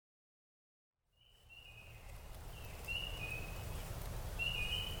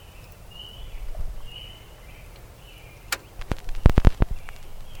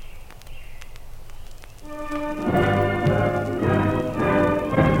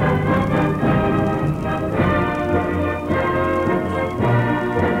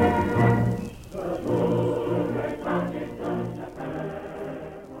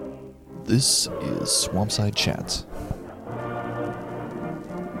This is Swampside Chats,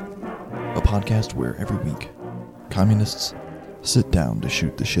 a podcast where every week communists sit down to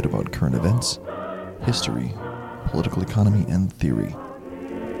shoot the shit about current events, history, political economy, and theory.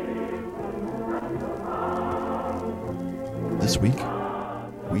 This week,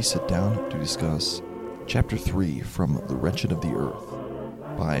 we sit down to discuss Chapter 3 from The Wretched of the Earth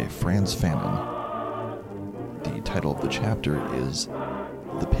by Frantz Fanon. The title of the chapter is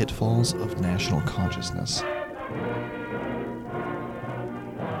The Pitfalls of National Consciousness.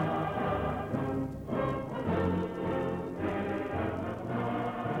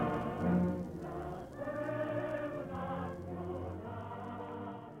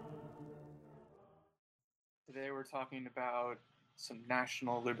 Today we're talking about some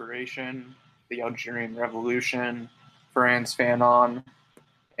national liberation, the Algerian Revolution, Frantz Fanon,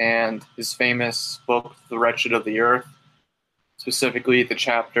 and his famous book, The Wretched of the Earth, specifically the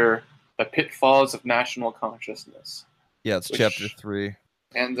chapter, The Pitfalls of National Consciousness. Yeah, it's chapter 3.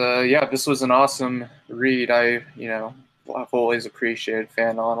 And this was an awesome read. I've always appreciated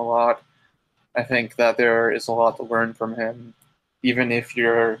Fanon a lot. I think that there is a lot to learn from him, even if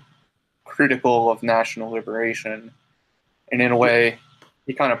you're critical of national liberation. And in a way,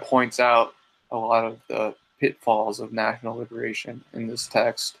 he kind of points out a lot of the pitfalls of national liberation in this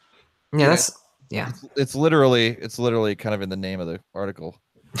text. It's literally kind of in the name of the article.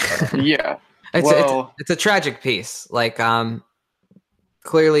 Yeah. It's a tragic piece. Like,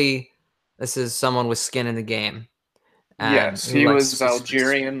 clearly, this is someone with skin in the game. And yes, he was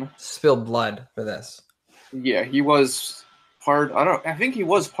Algerian. Spilled blood for this. Yeah, he was I think he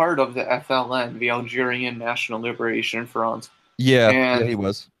was part of the FLN, the Algerian National Liberation Front. Yeah, he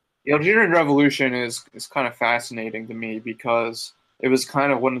was. The Algerian Revolution is kind of fascinating to me because it was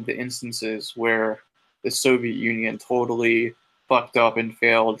kind of one of the instances where the Soviet Union totally fucked up and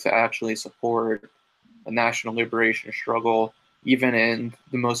failed to actually support a national liberation struggle, even in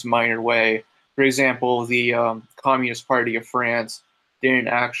the most minor way. For example, the Communist Party of France didn't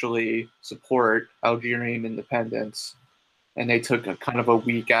actually support Algerian independence, and they took a kind of a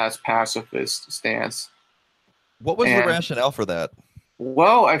weak-ass pacifist stance. What was the rationale for that?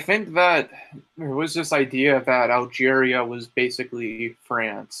 Well, I think that there was this idea that Algeria was basically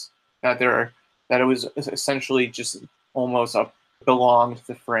France, that it was essentially just almost belonged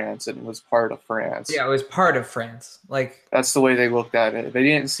to France and was part of France. Yeah, it was part of France. Like, that's the way they looked at it. They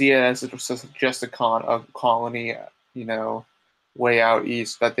didn't see it as just a colony, way out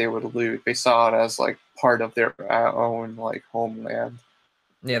east that they would loot. They saw it as like part of their own homeland.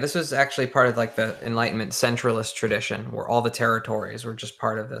 Yeah, this was actually part of like the Enlightenment centralist tradition, where all the territories were just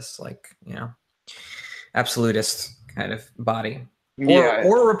part of this, absolutist kind of body,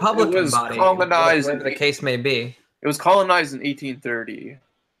 or Republican body, colonized, whatever the case may be. It was colonized in 1830,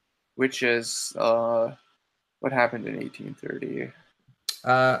 which is what happened in 1830.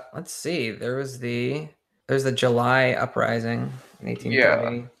 Let's see. There's the July uprising in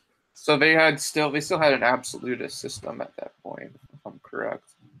 1830. Yeah. So they still had an absolutist system at that point, if I'm correct.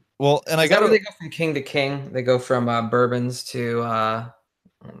 Well, and they go from king to king. They go from Bourbons to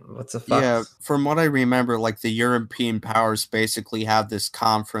what's the fuck? Yeah, from what I remember, like the European powers basically have this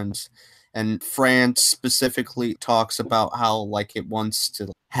conference, and France specifically talks about how like it wants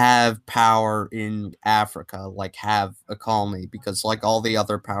to have power in Africa, like have a colony, because like all the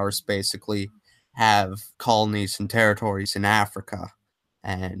other powers basically have colonies and territories in Africa,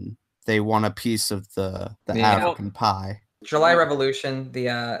 and they want a piece of the African pie. July Revolution,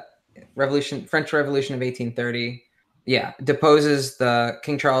 the French Revolution of 1830, deposes the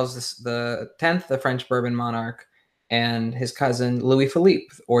King Charles X, the French Bourbon monarch, and his cousin Louis Philippe,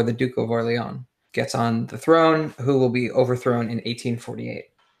 or the Duke of Orleans, gets on the throne, who will be overthrown in 1848.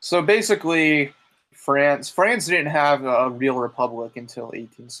 So basically, France didn't have a real republic until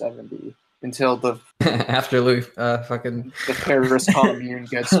 1870. Until after Louis the Paris Commune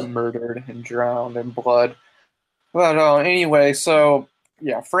gets murdered and drowned in blood. But anyway, so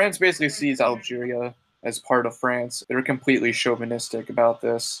yeah, France basically sees Algeria as part of France. They're completely chauvinistic about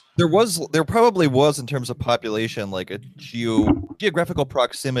this. There probably was, in terms of population, like a geographical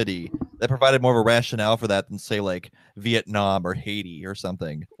proximity that provided more of a rationale for that than, say, like Vietnam or Haiti or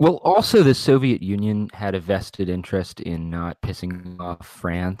something. Well, also the Soviet Union had a vested interest in not pissing off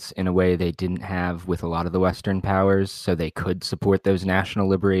France in a way they didn't have with a lot of the Western powers, so they could support those national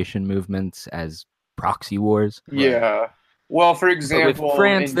liberation movements as proxy wars. Yeah. Well, for example, with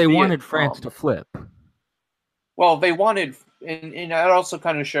France, they wanted France to flip. Well, they wanted, and it also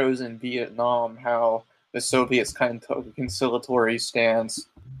kind of shows in Vietnam how the Soviets kind of took a conciliatory stance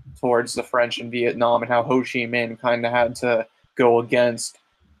towards the French in Vietnam, and how Ho Chi Minh kind of had to go against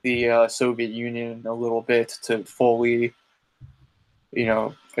the Soviet Union a little bit to fully,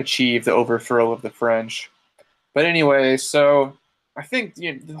 achieve the overthrow of the French. But anyway, so I think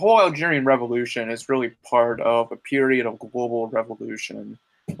the whole Algerian Revolution is really part of a period of global revolution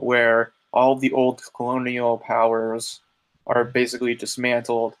where all the old colonial powers are basically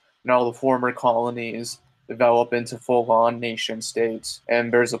dismantled and all the former colonies develop into full-on nation states.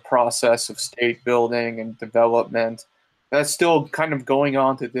 And there's a process of state building and development that's still kind of going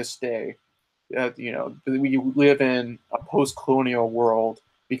on to this day. We live in a post-colonial world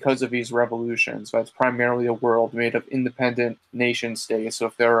because of these revolutions. That's primarily a world made of independent nation states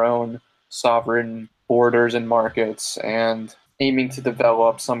with their own sovereign borders and markets and aiming to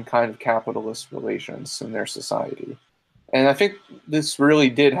develop some kind of capitalist relations in their society. And I think this really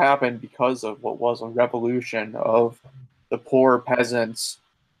did happen because of what was a revolution of the poor peasants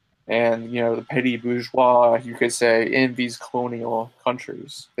and the petty bourgeois, you could say, in these colonial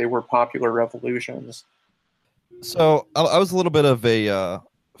countries. They were popular revolutions. So I was a little bit of a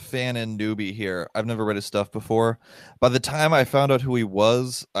fan and newbie here. I've never read his stuff before. By the time I found out who he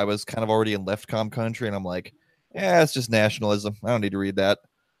was, I was kind of already in leftcom country, and I'm like, yeah, it's just nationalism. I don't need to read that.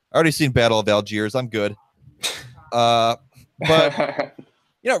 I already seen Battle of Algiers. I'm good. But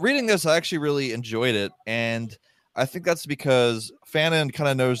reading this, I actually really enjoyed it, and I think that's because Fanon kind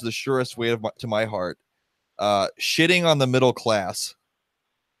of knows the surest way to my heart. Shitting on the middle class.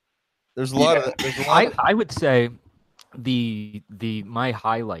 There's a lot of. I would say my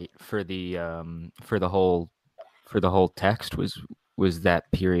highlight for the whole text was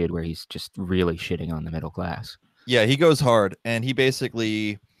that period where he's just really shitting on the middle class. Yeah, he goes hard, and he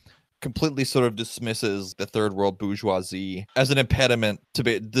basically completely sort of dismisses the third world bourgeoisie as an impediment to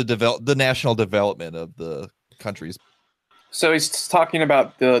the national development of the countries. So he's talking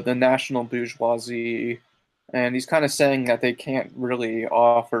about the national bourgeoisie, and he's kind of saying that they can't really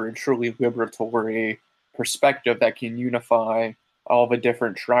offer a truly liberatory perspective that can unify all the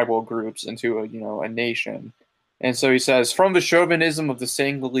different tribal groups into a nation. And so he says, from the chauvinism of the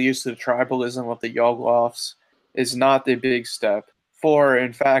Senegalese to the tribalism of the Yogloffs is not a big step. For,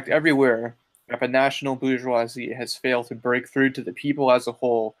 in fact, everywhere, if a national bourgeoisie has failed to break through to the people as a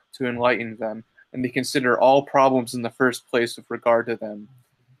whole to enlighten them, and they consider all problems in the first place with regard to them.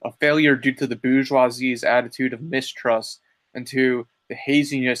 A failure due to the bourgeoisie's attitude of mistrust and to the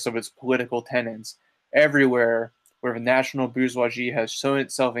haziness of its political tenets. Everywhere where the national bourgeoisie has shown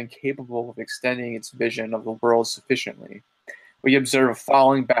itself incapable of extending its vision of the world sufficiently, we observe a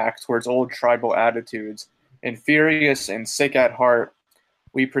falling back towards old tribal attitudes, and furious and sick at heart,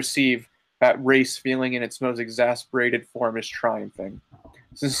 we perceive that race feeling in its most exasperated form is triumphing.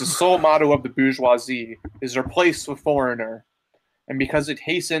 Since the sole motto of the bourgeoisie is replace with foreigner, and because it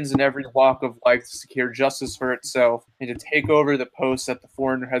hastens in every walk of life to secure justice for itself and to take over the post that the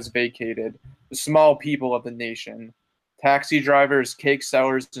foreigner has vacated, the small people of the nation, taxi drivers, cake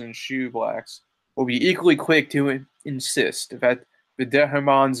sellers, and shoe blacks, will be equally quick to insist that the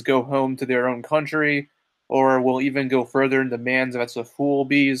Dehemans go home to their own country, or will even go further and demand that the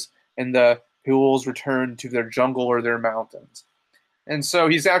Fulbis and the Huels return to their jungle or their mountains. And so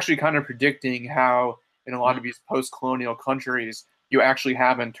he's actually kind of predicting how in a lot of these post-colonial countries, you actually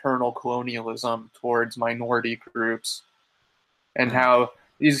have internal colonialism towards minority groups, and how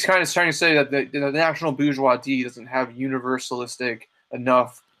he's kind of trying to say that the national bourgeoisie doesn't have universalistic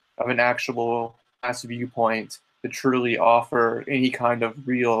enough of an actual class viewpoint to truly offer any kind of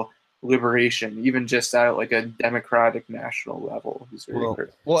real liberation, even just at like a democratic national level.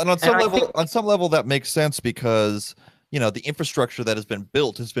 Well, and on some level that makes sense because the infrastructure that has been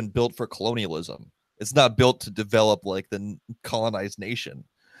built for colonialism. It's not built to develop like the colonized nation.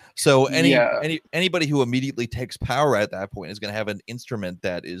 So anybody who immediately takes power at that point is going to have an instrument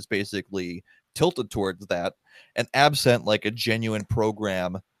that is basically tilted towards that, and absent like a genuine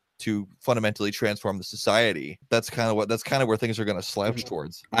program to fundamentally transform the society. That's kind of where things are going to slouch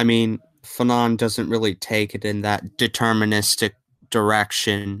towards. I mean, Fanon doesn't really take it in that deterministic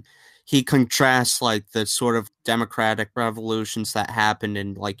direction. He contrasts like the sort of democratic revolutions that happened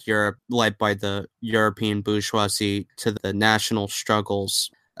in like Europe, led by the European bourgeoisie, to the national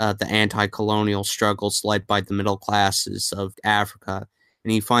struggles, the anti-colonial struggles led by the middle classes of Africa.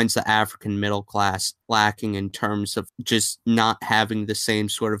 And he finds the African middle class lacking in terms of just not having the same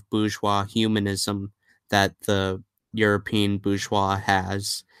sort of bourgeois humanism that the European bourgeois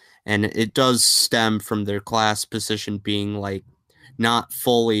has. And it does stem from their class position being like not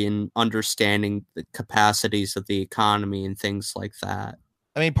fully in understanding the capacities of the economy and things like that.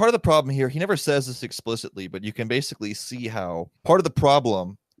 I mean, part of the problem here, he never says this explicitly, but you can basically see how part of the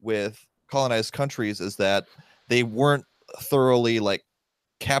problem with colonized countries is that they weren't thoroughly like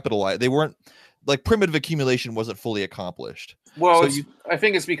capitalized. They weren't like primitive accumulation wasn't fully accomplished. Well, So I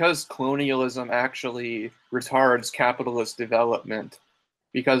think it's because colonialism actually retards capitalist development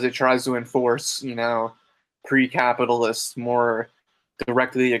because it tries to enforce, pre-capitalist, more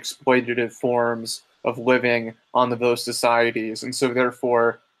directly exploitative forms of living on those societies. And so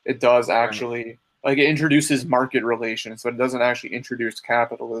therefore it does actually it introduces market relations, but it doesn't actually introduce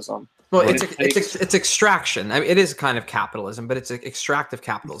capitalism. Well, it's extraction. I mean, it is kind of capitalism, but it's extractive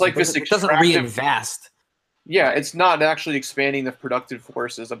capitalism. It doesn't reinvest. Yeah, it's not actually expanding the productive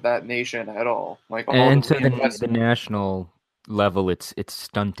forces of that nation at all. And so the national level, it's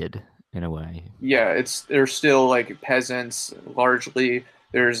stunted in a way. Yeah, they're still like peasants largely.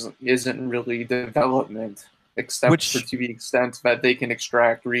 Isn't really development except to the extent that they can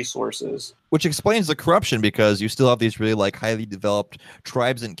extract resources. Which explains the corruption, because you still have these really like highly developed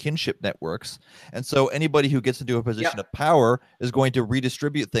tribes and kinship networks. And so anybody who gets into a position of power is going to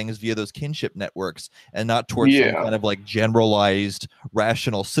redistribute things via those kinship networks and not towards some kind of like generalized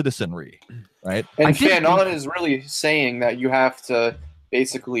rational citizenry, right? And Fanon is really saying that you have to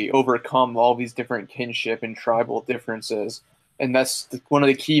basically overcome all these different kinship and tribal differences. And that's one of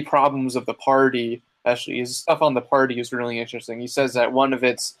the key problems of the party. Actually, his stuff on the party is really interesting. He says that one of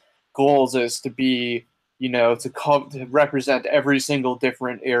its goals is to be, to represent every single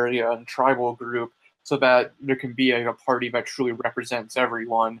different area and tribal group, so that there can be a party that truly represents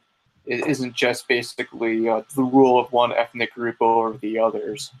everyone. It isn't just basically the rule of one ethnic group over the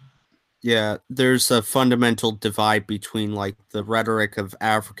others. Yeah, there's a fundamental divide between like the rhetoric of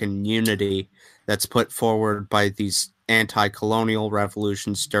African unity that's put forward by these anti-colonial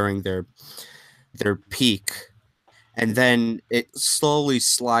revolutions during their peak, and then it slowly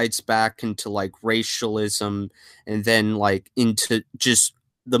slides back into like racialism, and then like into just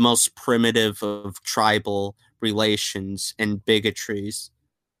the most primitive of tribal relations and bigotries.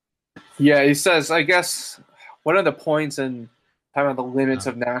 Yeah, he says, I guess one of the points in talking about the limits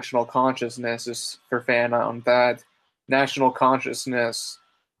of national consciousness is for Fanon that national consciousness,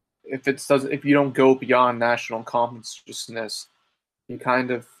 if you don't go beyond national consciousness, he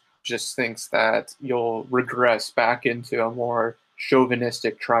kind of just thinks that you'll regress back into a more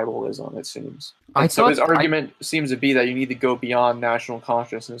chauvinistic tribalism, it seems. So his argument seems to be that you need to go beyond national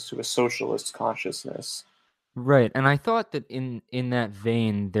consciousness to a socialist consciousness. Right, and I thought that in that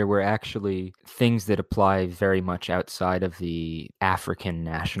vein, there were actually things that apply very much outside of the African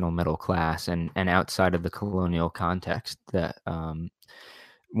national middle class and outside of the colonial context, that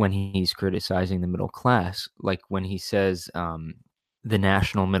when he's criticizing the middle class, like when he says the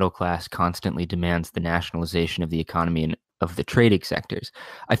national middle class constantly demands the nationalization of the economy and of the trading sectors.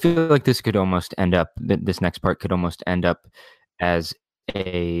 I feel like this next part could almost end up as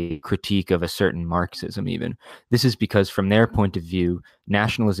a critique of a certain Marxism even. This is because from their point of view,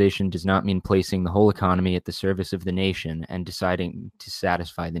 nationalization does not mean placing the whole economy at the service of the nation and deciding to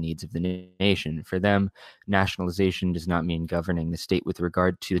satisfy the needs of the nation. For them, nationalization does not mean governing the state with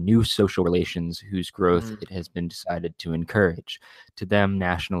regard to the new social relations whose growth it has been decided to encourage. To them,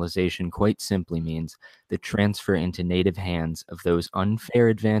 nationalization quite simply means the transfer into native hands of those unfair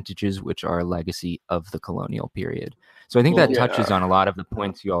advantages which are a legacy of the colonial period. So I think that touches on a lot of the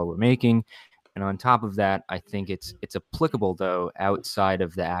points you all were making. And on top of that, I think it's applicable, though, outside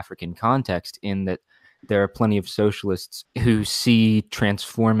of the African context, in that there are plenty of socialists who see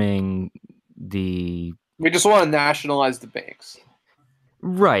transforming the... We just want to nationalize the banks.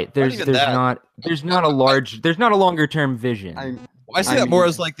 Right. There's not a longer term vision. I see that more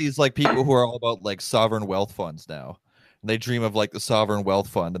as like these like people who are all about like sovereign wealth funds now. And they dream of like the sovereign wealth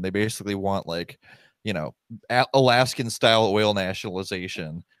fund, and they basically want like, Alaskan style oil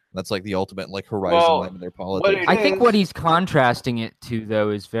nationalization. That's like the ultimate like horizon line in their politics. I think what he's contrasting it to, though,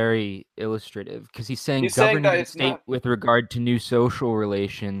 is very illustrative, because he's saying governing the state with regard to new social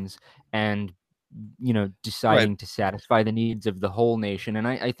relations and deciding to satisfy the needs of the whole nation. And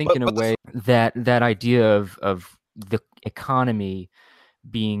I think in a way that idea of the economy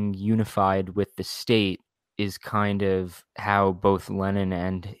being unified with the state is kind of how both Lenin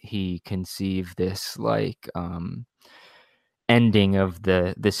and he conceive this like ending of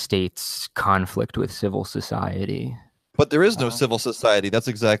the state's conflict with civil society. But there is no civil society. That's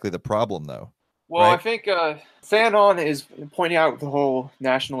exactly the problem, though. Well, right? I think Fanon is pointing out the whole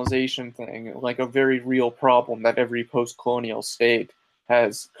nationalization thing like a very real problem that every post-colonial state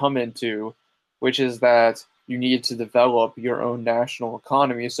has come into, which is that you need to develop your own national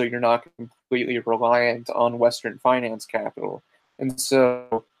economy so you're not completely reliant on Western finance capital. And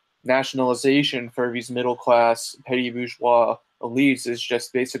so nationalization for these middle-class, petty bourgeois elites is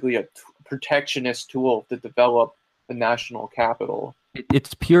just basically a protectionist tool to develop the national capital.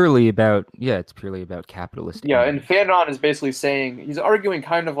 It's purely about capitalist Yeah, and aims. Fanon is basically saying he's arguing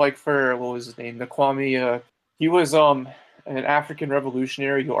kind of like for what was his name, the Kwame. He was an African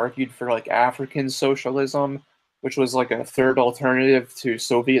revolutionary who argued for like African socialism, which was like a third alternative to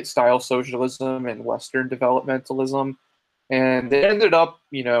Soviet style socialism and Western developmentalism. And it ended up,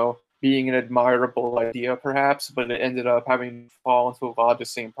 being an admirable idea perhaps, but it ended up having to fall into a lot of the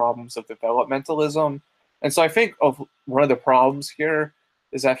same problems of developmentalism. And so I think of one of the problems here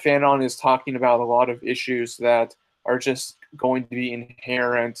is that Fanon is talking about a lot of issues that are just going to be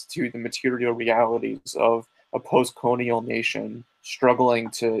inherent to the material realities of a post-colonial nation struggling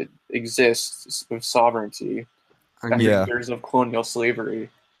to exist with sovereignty I after mean, Yeah. years of colonial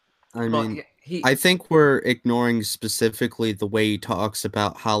slavery. I Well, mean, he I think we're ignoring specifically the way he talks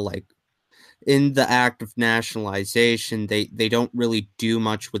about how, like, in the act of nationalization, they don't really do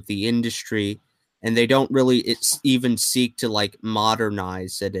much with the industry, and they don't really even seek to like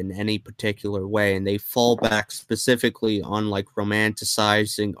modernize it in any particular way, and they fall back specifically on like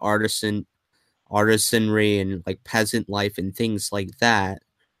romanticizing artisanry and like peasant life and things like that,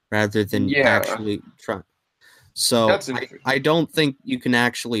 rather than Yeah, actually try. So that's interesting. I don't think you can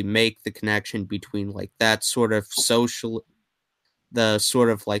actually make the connection between like that sort of the sort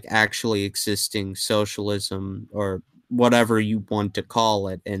of like actually existing socialism or whatever you want to call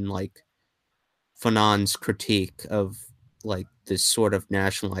it, and like Fanon's critique of like this sort of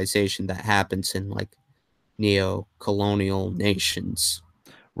nationalization that happens in like neo-colonial nations.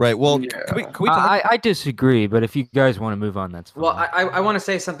 Right. Well, Yeah. can we talk? I disagree, but if you guys want to move on, that's fine. Well, I want to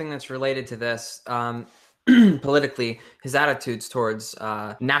say something that's related to this. Politically, his attitudes towards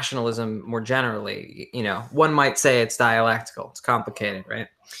nationalism more generally, one might say it's dialectical. It's complicated, right?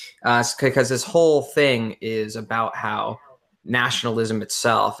 Because this whole thing is about how nationalism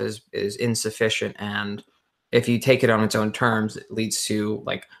itself is insufficient, and if you take it on its own terms, it leads to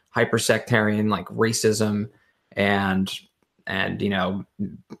like hypersectarian, like racism, and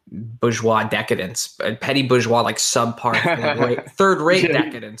bourgeois decadence, petty bourgeois, like subpar third rate Yeah.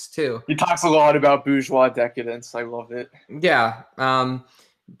 decadence too. He talks a lot about bourgeois decadence. I love it. Yeah.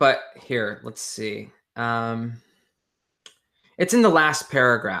 But here, let's see. It's in the last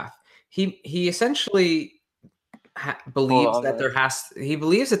paragraph. He essentially believes on, that he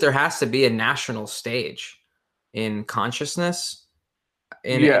believes that there has to be a national stage in consciousness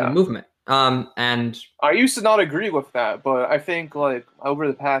in a movement. And I used to not agree with that, but I think like over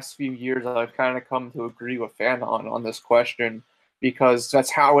the past few years, I've kind of come to agree with Fanon on this question because that's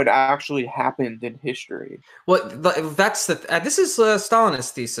how it actually happened in history. well, that's this is a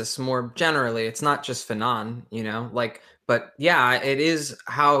Stalinist thesis more generally. It's not just Fanon, but yeah, it is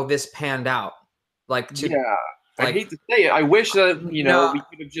how this panned out. Like I hate to say it. I wish that No. we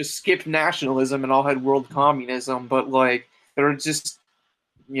could have just skipped nationalism and all had world communism, but like there are just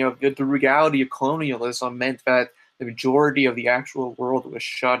the reality of colonialism meant that the majority of the actual world was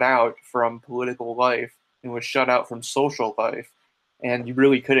shut out from political life and was shut out from social life. And you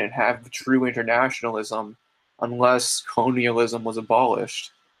really couldn't have true internationalism unless colonialism was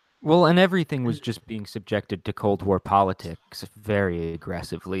abolished. Well, and everything was just being subjected to Cold War politics very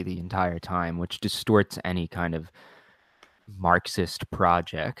aggressively the entire time, which distorts any kind of Marxist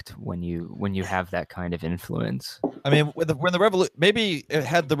project when you have that kind of influence. I mean, when the revolution, maybe it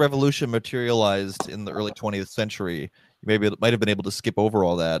had the revolution materialized in the early 20th century, maybe it might have been able to skip over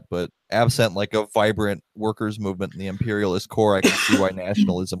all that. But absent like a vibrant workers' movement in the imperialist core, I can see why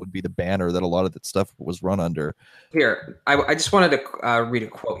nationalism would be the banner that a lot of that stuff was run under. Here, I just wanted to read a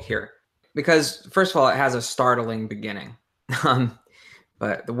quote here because first of all, it has a startling beginning,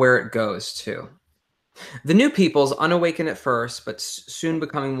 but where it goes to. The new peoples, unawakened at first, but soon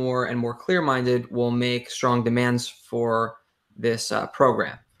becoming more and more clear-minded, will make strong demands for this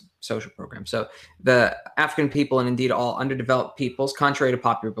social program. So the African people, and indeed all underdeveloped peoples, contrary to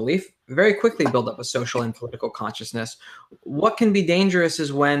popular belief, very quickly build up a social and political consciousness. What can be dangerous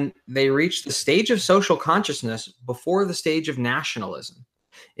is when they reach the stage of social consciousness before the stage of nationalism.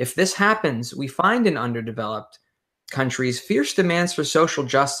 If this happens, we find in underdeveloped countries fierce demands for social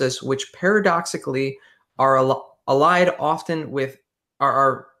justice, which paradoxically are allied with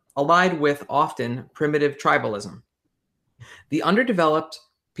often primitive tribalism. The underdeveloped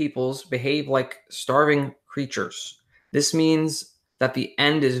peoples behave like starving creatures. This means that the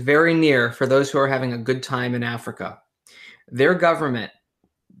end is very near for those who are having a good time in Africa. Their government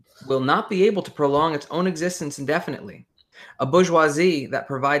will not be able to prolong its own existence indefinitely. A bourgeoisie that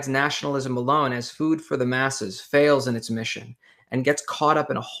provides nationalism alone as food for the masses fails in its mission and gets caught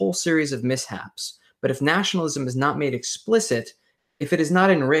up in a whole series of mishaps. But if nationalism is not made explicit, if it is not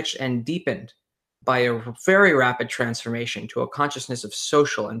enriched and deepened, by a very rapid transformation to a consciousness of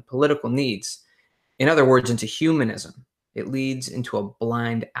social and political needs. In other words, into humanism. It leads into a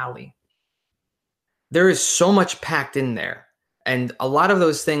blind alley. There is so much packed in there. And a lot of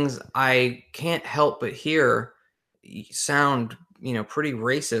those things I can't help but hear sound, pretty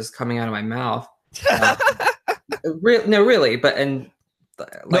racist coming out of my mouth. No, really. But,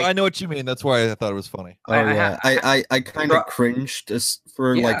 no, I know what you mean. That's why I thought it was funny. I kind of cringed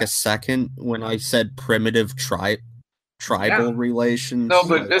for like a second when I said primitive tribal relations. No,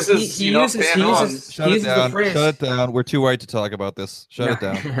 but this is he uses Shut it the phrase. down. Shut it down. We're too white to talk about this. Shut it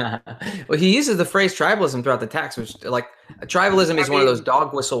down. Well, he uses the phrase tribalism throughout the text, which like tribalism is one of those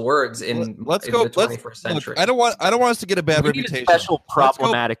dog whistle words in the 21st century. I don't want us to get a bad reputation. Need a special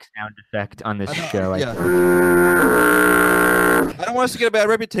problematic sound effect on this show. Yeah. I don't want us to get a bad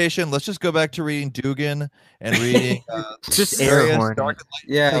reputation. Let's just go back to reading Dugan and reading just air horn.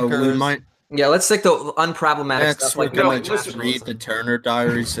 We might. Yeah, let's stick to unproblematic stuff like that. Like just read the Turner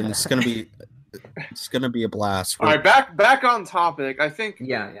Diaries, and it's gonna be a blast. All right, back on topic. I think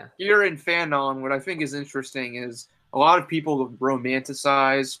here in Fanon, what I think is interesting is a lot of people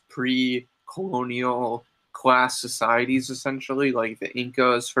romanticize pre-colonial class societies, essentially, like the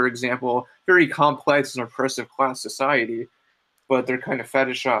Incas, for example, very complex and oppressive class society, but they're kind of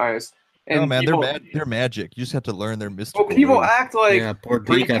fetishized. And man, they're magic. You just have to learn their mystical. Well, people act like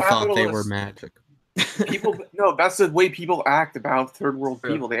Bordika thought they were magic. That's the way people act about third world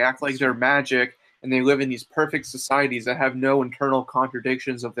people. They act like they're magic, and they live in these perfect societies that have no internal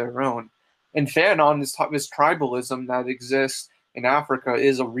contradictions of their own. And Fanon, this tribalism that exists in Africa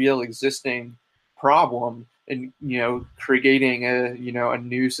is a real existing problem in creating a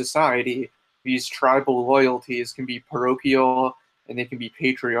new society. These tribal loyalties can be parochial, and they can be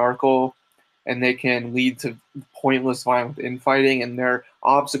patriarchal, and they can lead to pointless violent infighting, and they're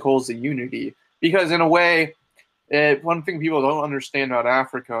obstacles to unity. Because in a way, one thing people don't understand about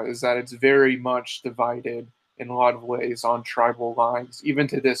Africa is that it's very much divided in a lot of ways on tribal lines, even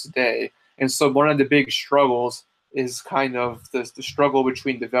to this day. And so one of the big struggles is kind of the struggle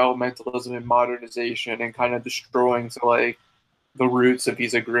between developmentalism and modernization, and kind of destroying the roots of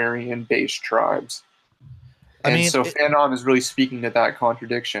these agrarian-based tribes. Fanon is really speaking to that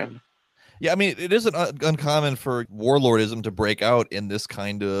contradiction. Yeah, I mean, it isn't uncommon for warlordism to break out in this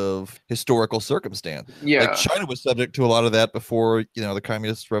kind of historical circumstance. Yeah, like China was subject to a lot of that before the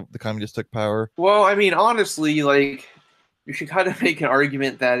communists took power. Well, I mean, honestly, you should kind of make an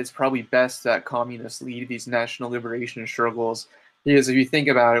argument that it's probably best that communists lead these national liberation struggles, because if you think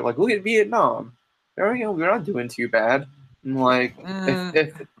about it, look at Vietnam, they're not doing too bad. And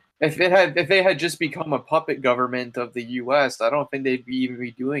if they had just become a puppet government of the U.S., I don't think they'd even be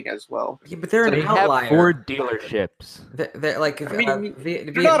doing as well. Yeah, but they're an outlier. Have Ford dealerships. They're like, they're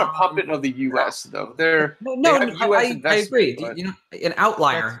not a puppet of the U.S. though. I agree. But an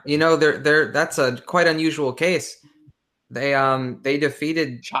outlier. That's a quite unusual case. They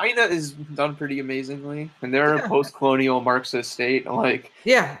defeated China is done pretty amazingly, and they're a post-colonial Marxist state. I'm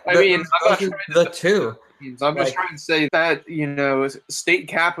just trying to say that state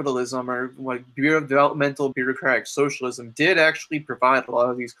capitalism or developmental bureaucratic socialism did actually provide a lot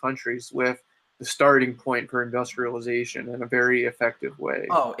of these countries with the starting point for industrialization in a very effective way.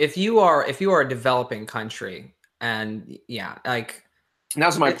 Oh, if you are a developing country, and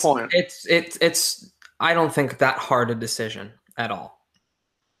that's my point. It's I don't think that hard a decision at all.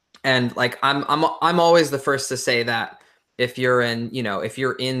 And I'm always the first to say that if you're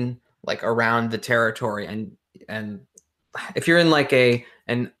in around the territory and if you're in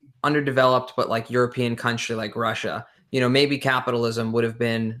an underdeveloped but European country like Russia, maybe capitalism would have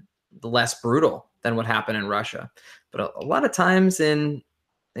been less brutal than what happened in Russia. But a lot of times in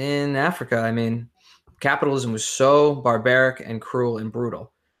Africa, I mean, capitalism was so barbaric and cruel and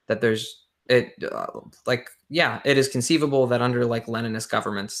brutal that it is conceivable that under Leninist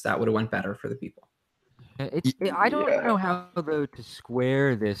governments that would have went better for the people. I don't know how, though, to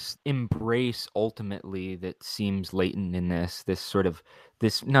square this embrace ultimately that seems latent in this sort of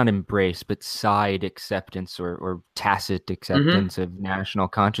not embrace, but side acceptance or tacit acceptance of national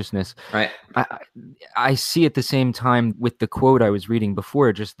consciousness. Right. I see at the same time with the quote I was reading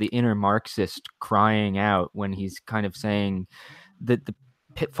before, just the inner Marxist crying out when he's kind of saying that the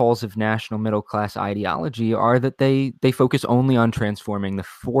pitfalls of national middle class ideology are that they focus only on transforming the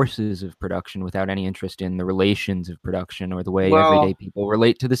forces of production without any interest in the relations of production or the way everyday people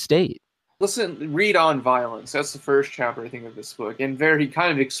relate to the state. Listen, read On Violence. That's the first chapter, I think, of this book, and there he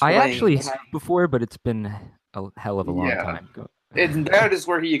kind of explains. I actually have before, but it's been a hell of a long time ago. And that is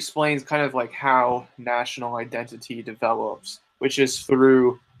where he explains kind of how national identity develops, which is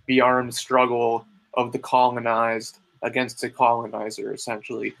through the armed struggle of the colonized against the colonizer,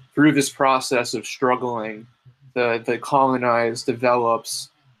 essentially. Through this process of struggling, the colonized develops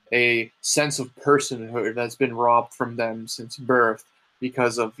a sense of personhood that's been robbed from them since birth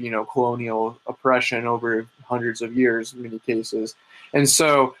because of, colonial oppression over hundreds of years in many cases. And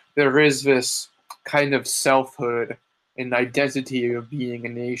so there is this kind of selfhood and identity of being a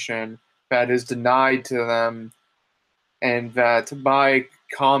nation that is denied to them, and that by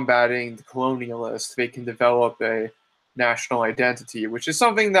combating the colonialists, they can develop a national identity, which is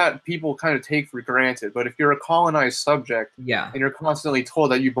something that people kind of take for granted. But if you're a colonized subject, Yeah. and you're constantly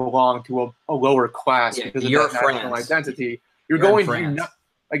told that you belong to a lower class because of that national identity, you're going to unite.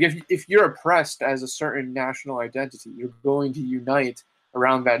 Like if you're oppressed as a certain national identity, you're going to unite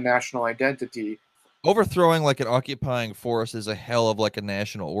around that national identity. Overthrowing like an occupying force is a hell of like a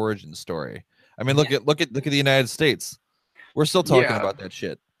national origin story. I mean, look at the United States. We're still talking about that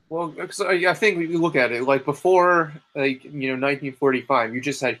shit. Well, because I think if you look at it, like before, 1945, you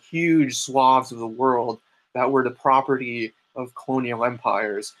just had huge swaths of the world that were the property of colonial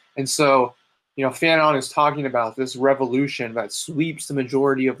empires. And so, Fanon is talking about this revolution that sweeps the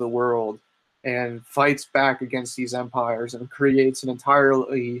majority of the world and fights back against these empires and creates an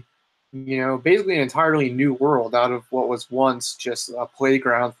entirely, basically an entirely new world out of what was once just a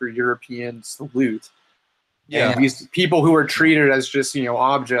playground for Europeans to loot. Yeah, and these people who are treated as just,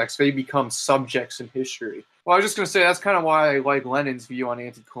 objects, they become subjects in history. Well, I was just going to say that's kind of why I like Lenin's view on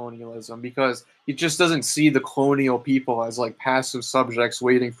anti-colonialism, because he just doesn't see the colonial people as like passive subjects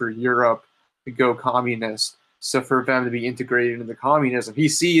waiting for Europe to go communist, so for them to be integrated into communism. He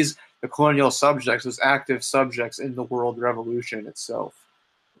sees the colonial subjects as active subjects in the world revolution itself.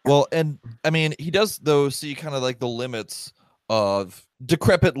 Well, and I mean, he does though see kind of like the limits of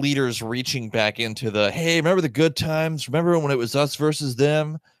decrepit leaders reaching back into the, hey, remember the good times? Remember when it was us versus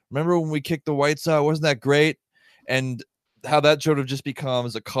them? Remember when we kicked the whites out? Wasn't that great? And how that sort of just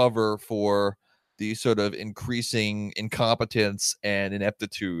becomes a cover for the sort of increasing incompetence and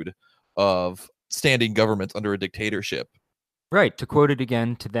ineptitude of standing governments under a dictatorship. Right. To quote it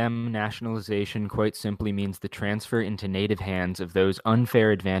again, to them, nationalization quite simply means the transfer into native hands of those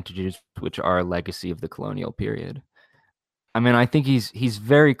unfair advantages which are a legacy of the colonial period. I mean, I think he's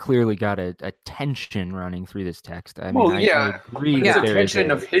very clearly got a tension running through this text. I mean, I agree. The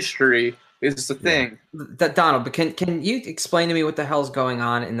tension of history is the thing. Donald, but can you explain to me what the hell's going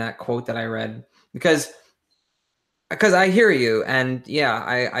on in that quote that I read? Because I hear you, and yeah,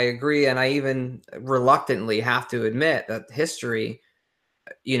 I agree, and I even reluctantly have to admit that history,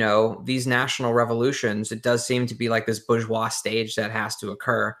 these national revolutions, it does seem to be like this bourgeois stage that has to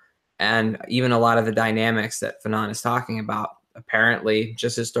occur. And even a lot of the dynamics that Fanon is talking about, apparently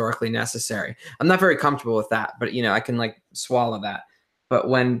just historically necessary. I'm not very comfortable with that, but I can like swallow that. But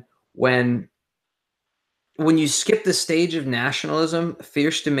when you skip the stage of nationalism,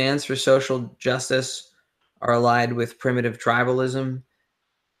 fierce demands for social justice are allied with primitive tribalism.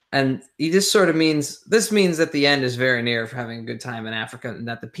 And this means that the end is very near for having a good time in Africa, and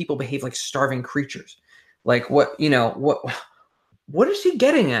that the people behave like starving creatures. Like what is he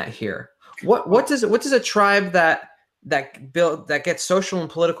getting at here? What does a tribe that gets social and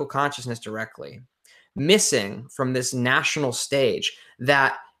political consciousness directly missing from this national stage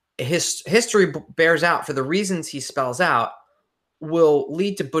that history bears out for the reasons he spells out will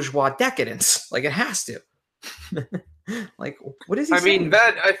lead to bourgeois decadence? Like it has to. Like what is he saying?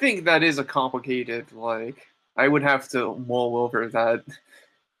 I think that is a complicated, like I would have to mull over that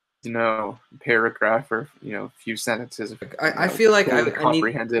paragraph or few sentences. I feel like I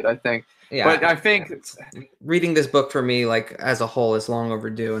comprehend it. I think, but I think reading this book for me, like as a whole, is long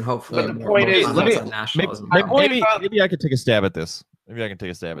overdue, and hopefully, the point is, maybe I could take a stab at this.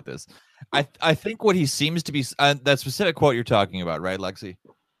 I think what he seems to be that specific quote you're talking about, right, Lexi?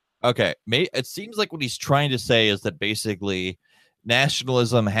 Okay, it seems like what he's trying to say is that basically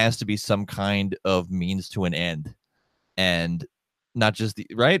nationalism has to be some kind of means to an end, and not just the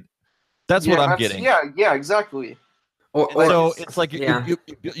right. That's what I'm getting. Yeah, exactly. So it's like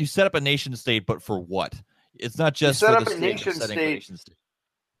you set up a nation state, but for what? It's not just you set for up the a nation state.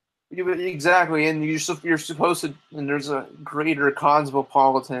 Exactly, and you're supposed to. And there's a greater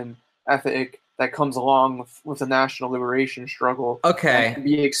cosmopolitan ethic that comes along with the national liberation struggle. Okay, and can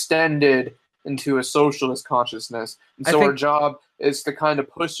be extended into a socialist consciousness. And so our job is to kind of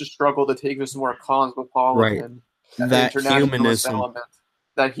push the struggle to take this more cosmopolitan, that humanism element.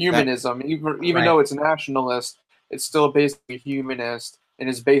 That humanism, even though it's nationalist, it's still basically humanist and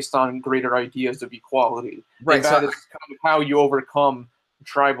is based on greater ideas of equality. Right. And that is kind of how you overcome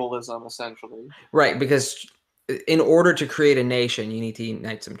tribalism, essentially. Right, because in order to create a nation, you need to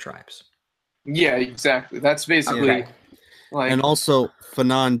unite some tribes. Yeah, exactly. That's basically Okay. like And also,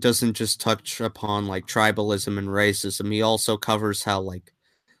 Fanon doesn't just touch upon like tribalism and racism. He also covers how like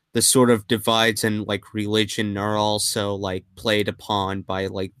the sort of divides in like religion are also like played upon by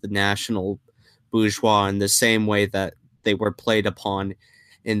like the national bourgeois in the same way that they were played upon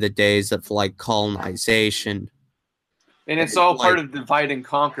in the days of like colonization. and it's all part Like, of the divide and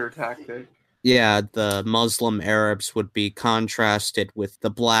conquer tactic. yeah, the Muslim Arabs would be contrasted with the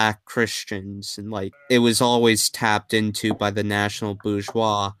black Christians, and like it was always tapped into by the national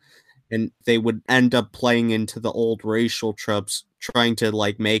bourgeois, and they would end up playing into the old racial tropes, trying to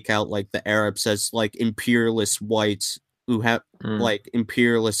like make out like the Arabs as like imperialist whites who have like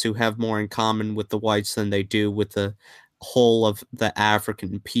imperialists who have more in common with the whites than they do with the whole of the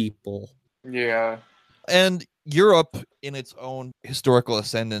African people. Yeah. And Europe, in its own historical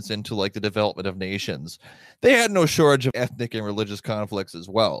ascendance into like the development of nations, they had no shortage of ethnic and religious conflicts as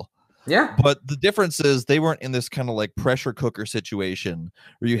well. Yeah. But the difference is they weren't in this kind of like pressure cooker situation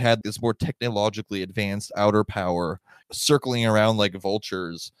where you had this more technologically advanced outer power circling around like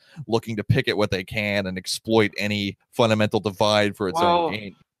vultures, looking to pick at what they can and exploit any fundamental divide for its own Well,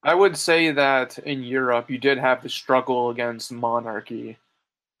 gain. I would say that in Europe, you did have the struggle against monarchy,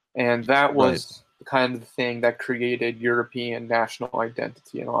 and that was the kind of thing that created European national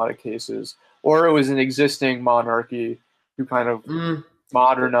identity in a lot of cases. Or it was an existing monarchy who kind of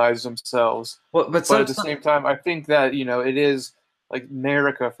modernized themselves. Well, but But at the same time, I think that, it is like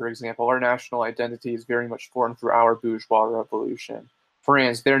America, for example, our national identity is very much formed through our bourgeois revolution.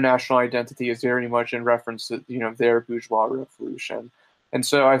 France, their national identity is very much in reference to, their bourgeois revolution. And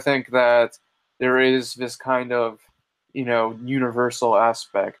so I think that there is this kind of, universal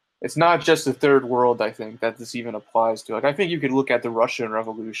aspect. It's not just the third world, I think, that this even applies to. Like, I think you could look at the Russian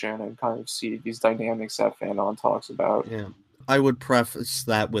Revolution and kind of see these dynamics that Fanon talks about. Yeah. I would preface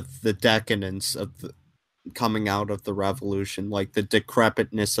that with the decadence of the coming out of the revolution, like the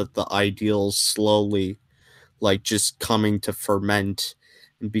decrepitness of the ideals slowly like just coming to ferment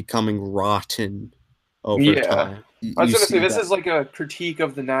and becoming rotten over time. I was You going to say, see this that. is like a critique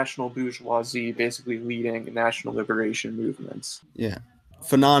of the national bourgeoisie basically leading national liberation movements. Yeah.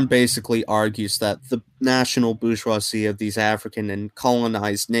 Fanon basically argues that the national bourgeoisie of these African and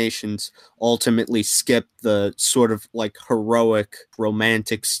colonized nations ultimately skipped the sort of like heroic,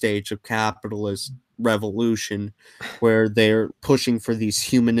 romantic stage of capitalist revolution where they're pushing for these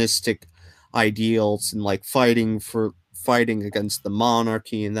humanistic ideals and like fighting against the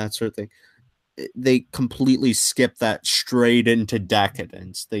monarchy and that sort of thing. They completely skip that straight into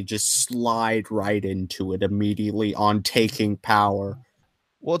decadence. They just slide right into it immediately on taking power.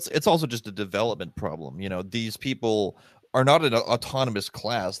 Well, it's also just a development problem. These people are not an autonomous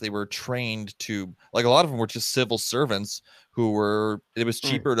class. They were trained to, like, a lot of them were just civil servants it was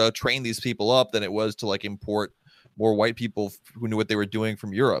cheaper to train these people up than it was to like import more white people who knew what they were doing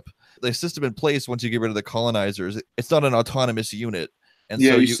from Europe. The system in place, once you get rid of the colonizers, it's not an autonomous unit. And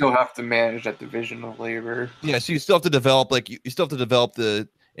so you still have to manage that division of labor. Yeah, so you still have to develop you still have to develop the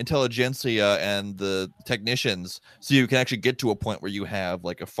intelligentsia and the technicians so you can actually get to a point where you have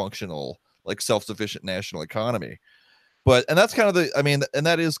like a functional, like self-sufficient national economy. And that's kind of and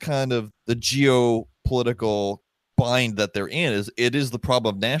that is kind of the geopolitical bind that they're in. It is the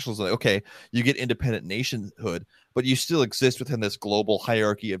problem of nationalism. Like, okay, you get independent nationhood, but you still exist within this global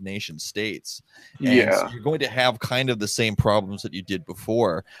hierarchy of nation states. And so you're going to have kind of the same problems that you did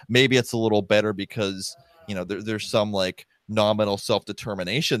before. Maybe it's a little better because there's some like nominal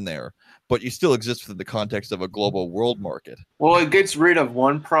self-determination there, but you still exist within the context of a global world market. Well, it gets rid of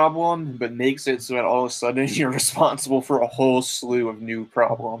one problem, but makes it so that all of a sudden you're responsible for a whole slew of new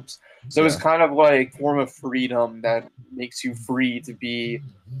problems. So it's kind of like a form of freedom that makes you free to be.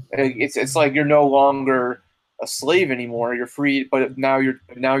 It's like you're no longer a slave anymore. You're free, but now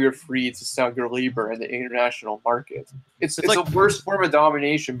you're free to sell your labor in the international market. It's like a worse form of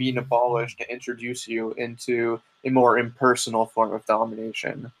domination being abolished to introduce you into a more impersonal form of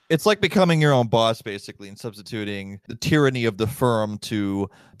domination. It's like becoming your own boss, basically, and substituting the tyranny of the firm to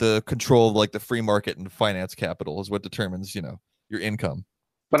the control of like the free market and finance capital is what determines, your income.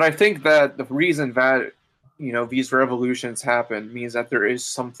 But I think that the reason that, these revolutions happen means that there is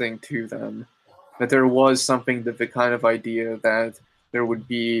something to them, that there was something to the kind of idea that there would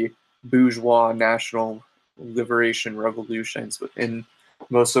be bourgeois national liberation revolutions in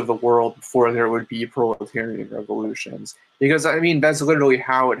most of the world before there would be proletarian revolutions. Because, that's literally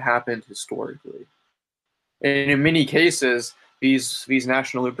how it happened historically. And in many cases, these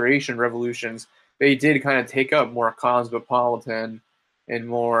national liberation revolutions, they did kind of take up more cosmopolitan and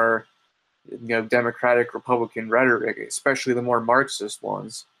more, democratic Republican rhetoric, especially the more Marxist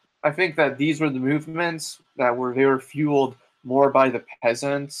ones. I think that these were the movements that they were fueled more by the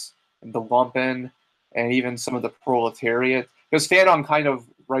peasants and the lumpen and even some of the proletariat. Because Fanon kind of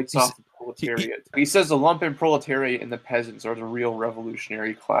writes off the proletariat. He says the lumpen proletariat and the peasants are the real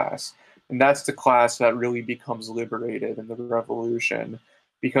revolutionary class. And that's the class that really becomes liberated in the revolution,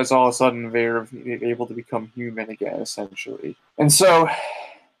 because all of a sudden they're able to become human again, essentially. And so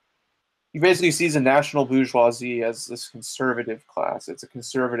he basically sees the national bourgeoisie as this conservative class. It's a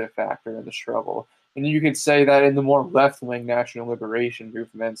conservative factor in the struggle. And you could say that in the more left-wing national liberation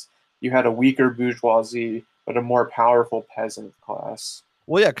movements, you had a weaker bourgeoisie, but a more powerful peasant class.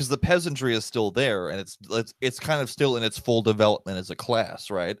 Well, yeah, because the peasantry is still there, and it's kind of still in its full development as a class,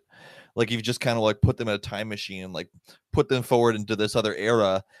 right? Like you've just kind of like put them in a time machine and like put them forward into this other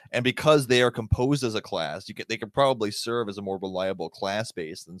era, and because they are composed as a class, they could probably serve as a more reliable class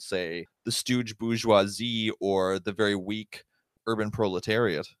base than, say, the stooge bourgeoisie or the very weak urban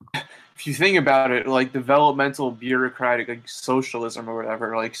proletariat. If you think about it, like developmental bureaucratic, like socialism or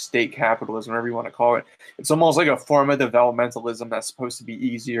whatever, like state capitalism, whatever you want to call it, it's almost like a form of developmentalism that's supposed to be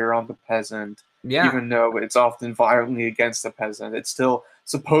easier on the peasant. Yeah. Even though it's often violently against the peasant, it's still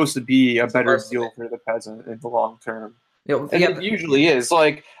supposed to be a better deal for the peasant in the long term. And it usually is.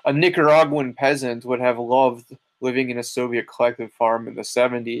 Like a Nicaraguan peasant would have loved living in a Soviet collective farm in the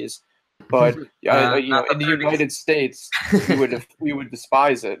 70s. But in the United States, we would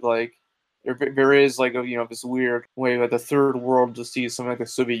despise it. Like there is like this weird way that the third world just sees something like the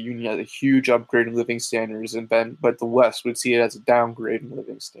Soviet Union as a huge upgrade in living standards, but the West would see it as a downgrade in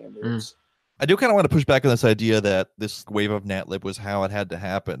living standards. I do kind of want to push back on this idea that this wave of NatLib was how it had to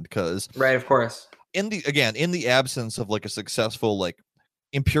happen, because right, of course, in the absence of like a successful like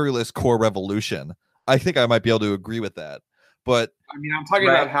imperialist core revolution, I think I might be able to agree with that. But I mean, I'm talking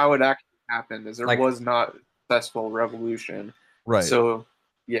about how it actually happened, as there was not a successful revolution. Right. So,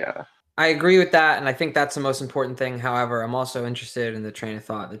 yeah. I agree with that, and I think that's the most important thing. However, I'm also interested in the train of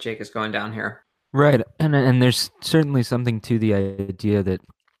thought that Jake is going down here. Right, and there's certainly something to the idea that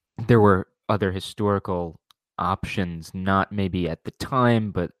there were other historical options, not maybe at the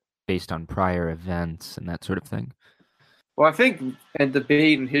time, but based on prior events and that sort of thing. Well, I think a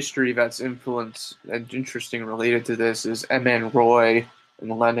debate in history that's influenced and interesting related to this is M.N. Roy and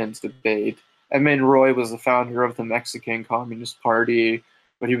Lenin's debate. M.N. Roy was the founder of the Mexican Communist Party,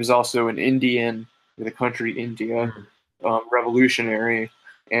 but he was also an Indian in the country India, revolutionary.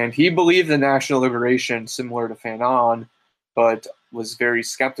 And he believed in national liberation, similar to Fanon, but was very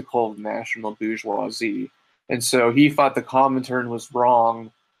skeptical of the national bourgeoisie. And so he thought the Comintern was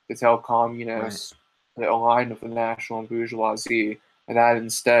wrong to tell communists to align with the national bourgeoisie, and that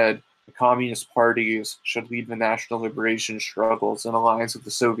instead the communist parties should lead the national liberation struggles in alliance with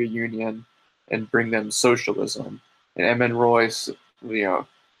the Soviet Union and bring them socialism. And M.N. Royce,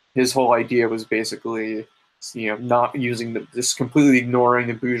 his whole idea was basically, not using this completely ignoring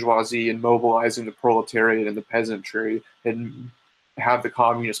the bourgeoisie and mobilizing the proletariat and the peasantry, and have the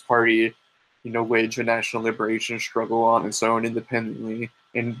Communist Party, wage a national liberation struggle on its own independently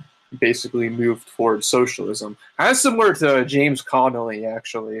and basically moved towards socialism. Kind of similar to James Connolly,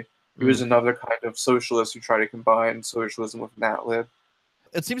 actually. He was another kind of socialist who tried to combine socialism with NatLib.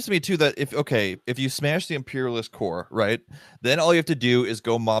 It seems to me too that if you smash the imperialist core, right, then all you have to do is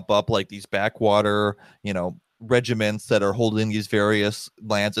go mop up like these backwater, regiments that are holding these various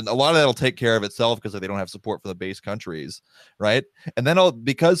lands, and a lot of that'll take care of itself because they don't have support from the base countries, right? And then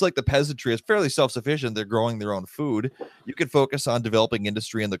because like the peasantry is fairly self-sufficient, they're growing their own food, you can focus on developing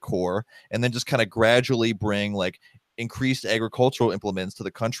industry in the core, and then just kind of gradually bring like increased agricultural implements to the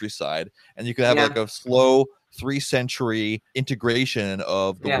countryside, and you can have like a slow 3-century integration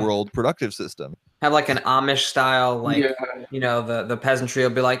of the world productive system. Have like an Amish style, the peasantry will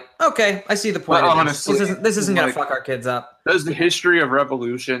be like, okay, I see the point. Honestly, this isn't gonna fuck our kids up. Does the history of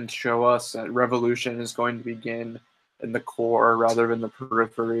revolution show us that revolution is going to begin in the core rather than the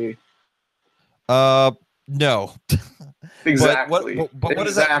periphery? No. Exactly. But what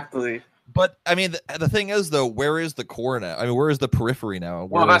exactly? Is that? But I mean, the thing is, though, where is the core now? I mean, where is the periphery now?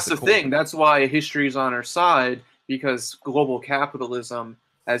 Well, that's the thing. That's why history is on our side, because global capitalism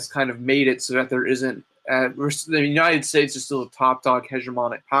has kind of made it so that there isn't. The United States is still a top dog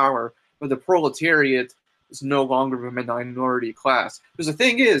hegemonic power, but the proletariat is no longer a minority class. Because the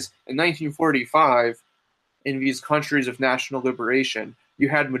thing is, in 1945, in these countries of national liberation, you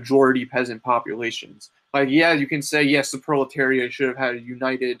had majority peasant populations. Like, you can say, yes, the proletariat should have had a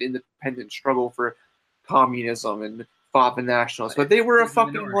united, independent struggle for communism and fought the nationalists, but they were a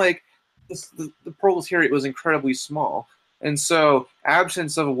fucking, the proletariat was incredibly small. And so,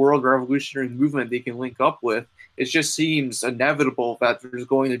 absence of a world revolutionary movement they can link up with, it just seems inevitable that there's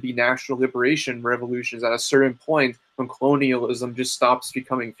going to be national liberation revolutions at a certain point when colonialism just stops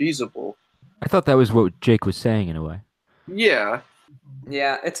becoming feasible. I thought that was what Jake was saying in a way. Yeah.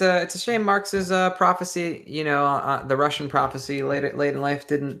 Yeah, it's a shame Marx's prophecy, the Russian prophecy late in life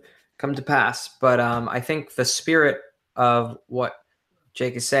didn't come to pass. But I think the spirit of what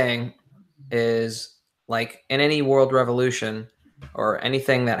Jake is saying is like in any world revolution or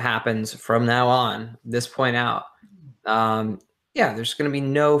anything that happens from now on, this point out, there's going to be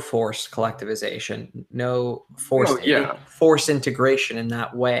no forced collectivization, no forced integration in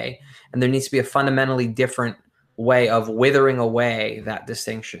that way, and there needs to be a fundamentally different way of withering away that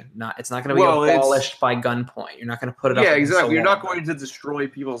distinction. It's not going to be abolished by gunpoint. You're not going to put it up. Yeah, exactly. You're not going to destroy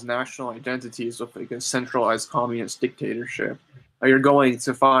people's national identities with like a centralized communist dictatorship. You're going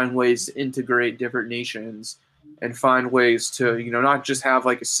to find ways to integrate different nations and find ways to, not just have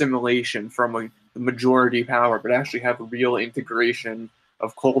like assimilation from the majority power, but actually have a real integration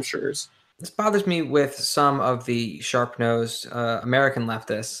of cultures. This bothers me with some of the sharp-nosed American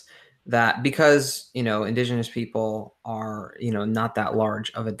leftists that because, indigenous people are, not that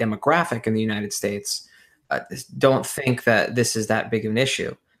large of a demographic in the United States, don't think that this is that big of an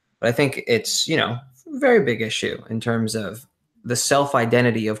issue. But I think it's, a very big issue in terms of the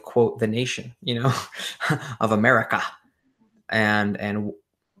self-identity of, quote, the nation, of America and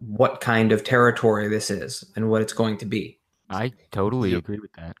what kind of territory this is and what it's going to be. I totally agree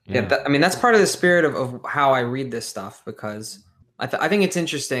with that. Yeah, that's part of the spirit of how I read this stuff, because I think it's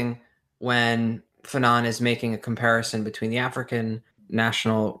interesting when Fanon is making a comparison between the African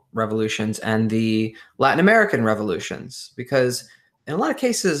national revolutions and the Latin American revolutions, because in a lot of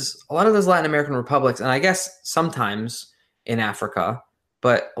cases, a lot of those Latin American republics, and I guess sometimes in Africa,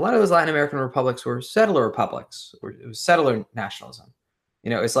 but a lot of those Latin American republics were settler republics, or it was settler nationalism.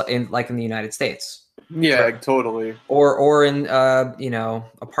 It's like in the United States. Yeah, totally. Or in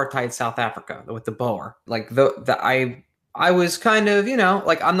apartheid South Africa with the Boer. Like I was kind of,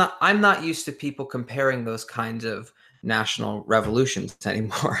 I'm not used to people comparing those kinds of national revolutions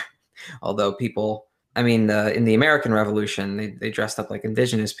anymore. Although people, in the American Revolution, they dressed up like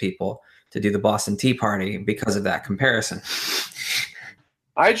indigenous people to do the Boston Tea Party because of that comparison.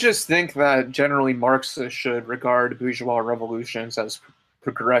 I just think that generally Marxists should regard bourgeois revolutions as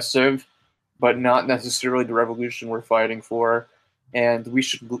progressive, but not necessarily the revolution we're fighting for. And we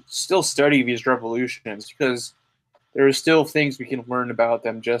should still study these revolutions because there are still things we can learn about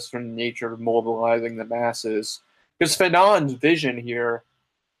them just from the nature of mobilizing the masses. Because Fanon's vision here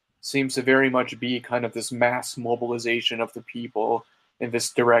seems to very much be kind of this mass mobilization of the people in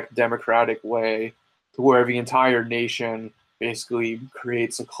this direct democratic way, to where the entire nation basically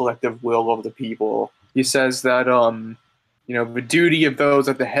creates a collective will of the people. He says that the duty of those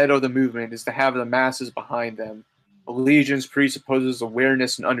at the head of the movement is to have the masses behind them. Allegiance presupposes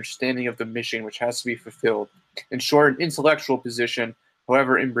awareness and understanding of the mission which has to be fulfilled. In short, an intellectual position,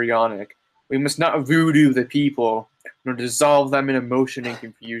 however embryonic. We must not voodoo the people, nor dissolve them in emotion and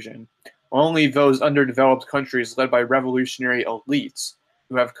confusion. Only those underdeveloped countries led by revolutionary elites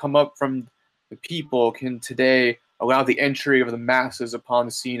who have come up from the people can today allow the entry of the masses upon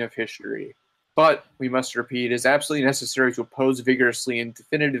the scene of history. But, we must repeat, it is absolutely necessary to oppose vigorously and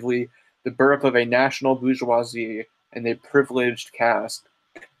definitively the birth of a national bourgeoisie and a privileged caste.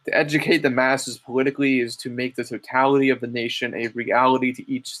 To educate the masses politically is to make the totality of the nation a reality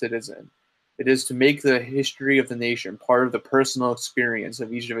to each citizen. It is to make the history of the nation part of the personal experience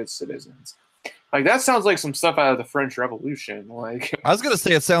of each of its citizens. Like, that sounds like some stuff out of the French Revolution. Like, I was gonna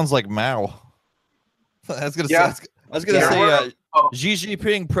say it sounds like Mao. I was gonna say Xi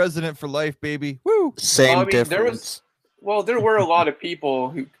Jinping president for life, baby. Woo! Same difference. There were a lot of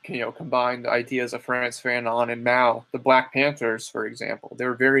people who combined ideas of Frantz Fanon and Mao. The Black Panthers, for example, they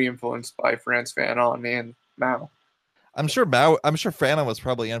were very influenced by Frantz Fanon and Mao. I'm sure Fanon was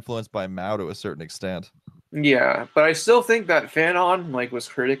probably influenced by Mao to a certain extent. Yeah, but I still think that Fanon was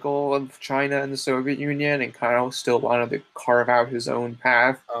critical of China and the Soviet Union and kind of still wanted to carve out his own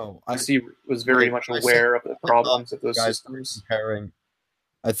path. He was very much aware of the problems of those systems.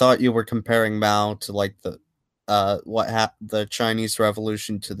 I thought you were comparing Mao to like the Chinese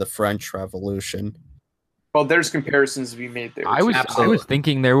Revolution to the French Revolution. Well, there's comparisons to be made there. I was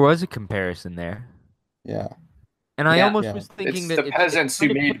thinking there was a comparison there. Yeah. And I almost was thinking that the peasants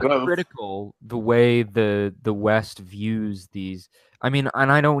who made both. Critical the way the West views these. And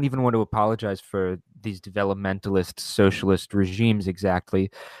I don't even want to apologize for these developmentalist socialist regimes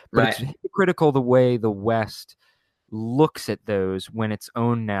exactly, but it's hypocritical the way the West looks at those when its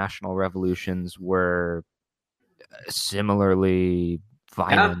own national revolutions were similarly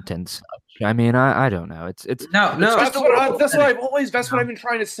violent and such. I mean, I don't know. It's No, That's what I've been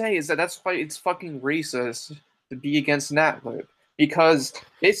trying to say is that's why it's fucking racist to be against NatLib, because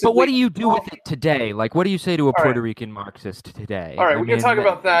basically. But what do you do with it today? Like, what do you say to a All right. Puerto Rican Marxist today? All right, I we can mean, talk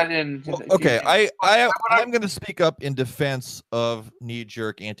about that in. Well, okay, I'm going to speak up in defense of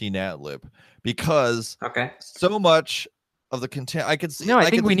knee-jerk anti-NatLib because Okay. so much of the content I could see. No, I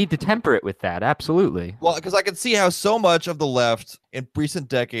think we need to temper it with that. Absolutely. Well, because I can see how so much of the left in recent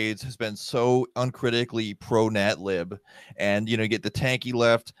decades has been so uncritically pro-NatLib, and you get the tanky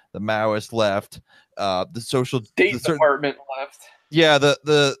left, the Maoist left, the social State Department left. Yeah,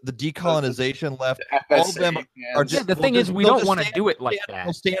 the decolonization left. The All of them are just. The thing is, we don't want to do it like They'll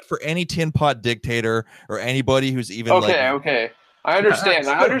that. stand for any tin pot dictator or anybody who's even Okay. I understand.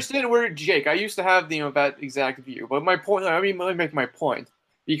 I understand where Jake. I used to have that exact view, but my point. Let me make my point,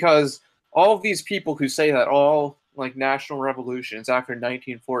 because all of these people who say that all national revolutions after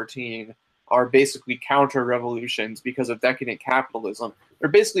 1914 are basically counter revolutions because of decadent capitalism. They're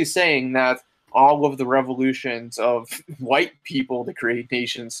basically saying that all of the revolutions of white people to create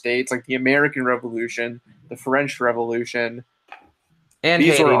nation states, like the American Revolution, the French Revolution, and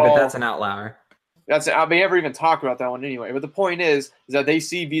these Haiti, are but all- that's an outlier. I may never even talk about that one anyway. But the point is that they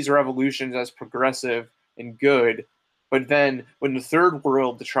see these revolutions as progressive and good. But then when the third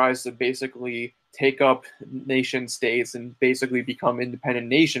world tries to basically take up nation states and basically become independent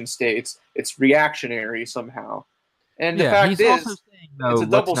nation states, it's reactionary somehow. And the fact he's is, also saying, though, it's a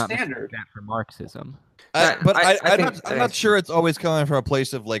double let's not standard. mistake that for Marxism. I think I'm not sure it's always coming from a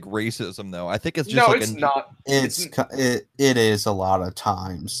place of racism, though. I think it's just No, like it's not. It is a lot of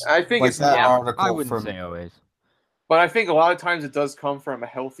times. I think Like it's that not. article I wouldn't from say always. But I think a lot of times it does come from a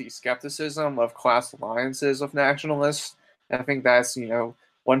healthy skepticism of class alliances of nationalists. And I think that's,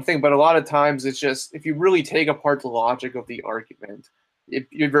 one thing. But a lot of times it's just, if you really take apart the logic of the argument,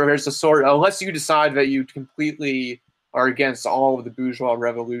 there's a sort of, unless you decide that you completely are against all of the bourgeois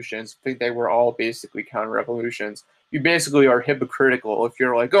revolutions, think they were all basically counter-revolutions, you basically are hypocritical if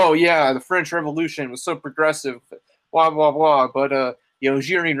you're like, oh yeah, the French Revolution was so progressive, blah, blah, blah, but the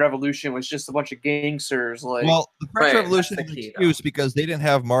Algerian Revolution was just a bunch of gangsters. Well, the French Right, Revolution that's is the an key, excuse because they didn't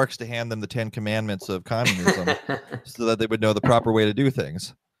have Marx to hand them the 10 Commandments of communism so that they would know the proper way to do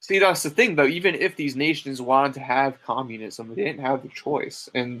things. See, that's the thing, though. Even if these nations wanted to have communism, they didn't have the choice.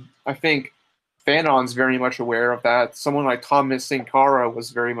 And I think Fanon's very much aware of that. Someone like Thomas Sankara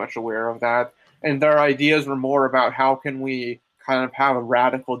was very much aware of that. And their ideas were more about how can we kind of have a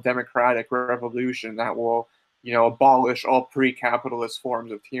radical democratic revolution that will, abolish all pre-capitalist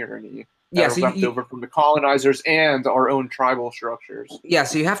forms of tyranny that are left over from the colonizers and our own tribal structures. Yeah,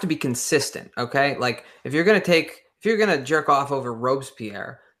 so you have to be consistent, okay? Like if you're gonna jerk off over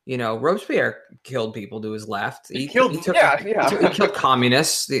Robespierre, Robespierre killed people to his left. He killed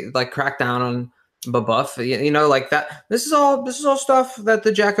communists, cracked down on Babeuf, like that. This is all stuff that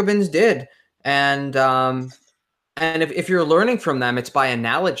the Jacobins did, and if you're learning from them, it's by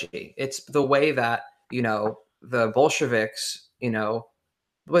analogy. It's the way that the Bolsheviks, the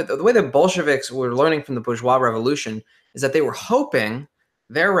way the Bolsheviks were learning from the bourgeois revolution is that they were hoping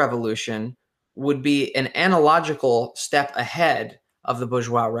their revolution would be an analogical step ahead of the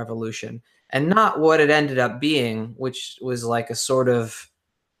bourgeois revolution, and not what it ended up being, which was like a sort of,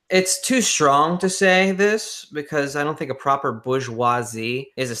 it's too strong to say this because I don't think a proper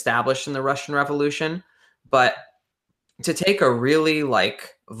bourgeoisie is established in the Russian Revolution, but to take a really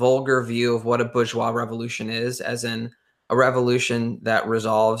vulgar view of what a bourgeois revolution is, as in a revolution that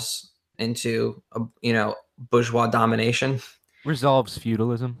resolves into bourgeois domination, Resolves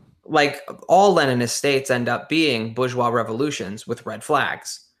feudalism. Like all Leninist states end up being bourgeois revolutions with red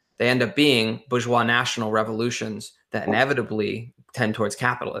flags. They end up being bourgeois national revolutions that inevitably tend towards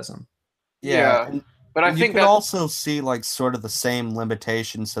capitalism. Yeah. But I think you can also see sort of the same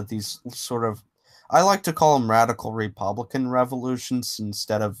limitations of these sort of, I like to call them radical Republican revolutions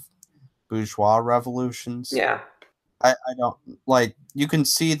instead of bourgeois revolutions. Yeah. I don't you can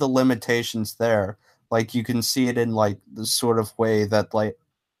see the limitations there. You can see it in the sort of way that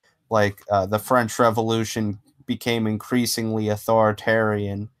the French Revolution became increasingly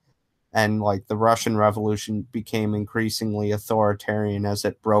authoritarian, and the Russian Revolution became increasingly authoritarian as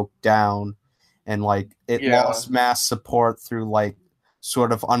it broke down, and it lost mass support through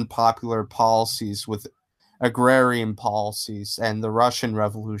sort of unpopular policies with agrarian policies, and the Russian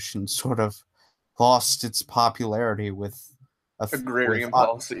Revolution sort of lost its popularity with agrarian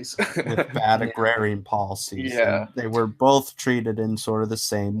policies. with bad agrarian policies. Yeah. And they were both treated in sort of the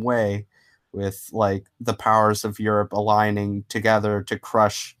same way, with the powers of Europe aligning together to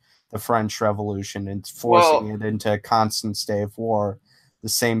crush the French Revolution and forcing it into a constant state of war. the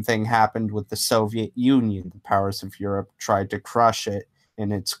same thing happened with the Soviet Union. The powers of Europe tried to crush it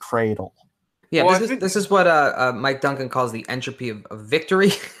in its cradle. Yeah, Well, this is what Mike Duncan calls the entropy of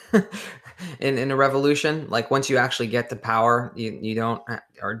victory in a revolution. Like once you actually get to power, you don't,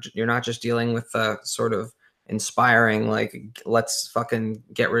 or you're not just dealing with sort of inspiring like let's fucking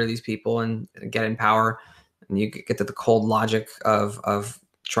get rid of these people and get in power, and you get to the cold logic of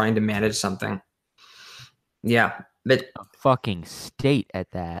trying to manage something. Yeah, but A fucking state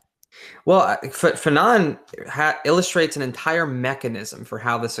at that. well, Fanon illustrates an entire mechanism for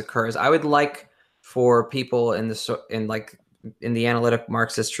how this occurs. I would like for people in the analytic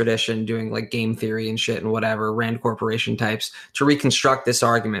Marxist tradition, doing like game theory and shit and whatever, Rand Corporation types, to reconstruct this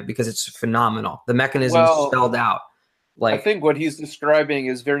argument because it's phenomenal. The mechanism is spelled out. I think what he's describing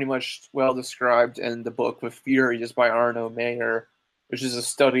is very much well described in the book with Furies by Arno Mayer, which is a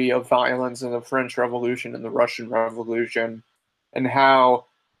study of violence in the French Revolution and the Russian Revolution, and how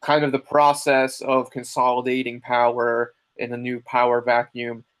kind of the process of consolidating power in a new power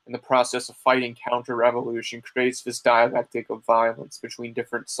vacuum and the process of fighting counter-revolution creates this dialectic of violence between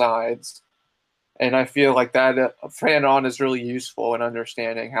different sides. And I feel like that Fanon is really useful in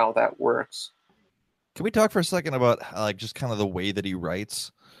understanding how that works. Can we talk for a second about like just kind of the way that he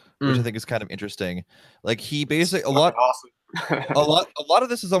writes, which I think is kind of interesting. Like he basically a lot of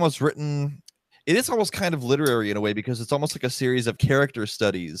this is almost written. It is almost kind of literary in a way because it's almost like a series of character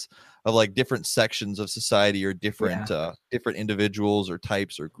studies of like different sections of society or different individuals or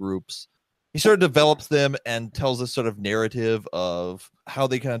types or groups. He sort of develops them and tells this sort of narrative of how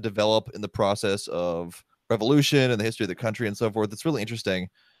they kind of develop in the process of revolution and the history of the country and so forth. It's really interesting.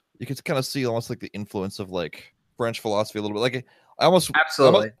 You can kind of see almost like the influence of like French philosophy a little bit. Like I almost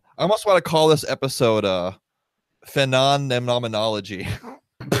want to call this episode Fanon Mnemoniology.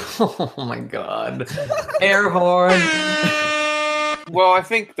 Oh my god. Air horn. Well, I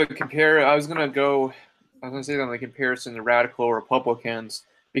think I was gonna say that on the comparison to radical Republicans,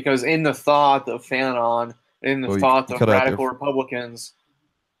 because in the thought of Fanon, in the thought of radical Republicans,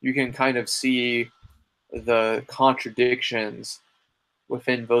 you can kind of see the contradictions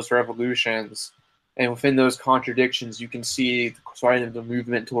within those revolutions, and within those contradictions, you can see sort of the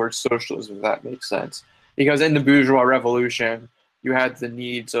movement towards socialism, if that makes sense. Because in the bourgeois revolution, you had the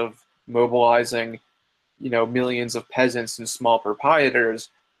needs of mobilizing, millions of peasants and small proprietors,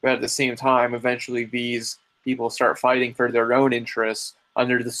 but at the same time, eventually these people start fighting for their own interests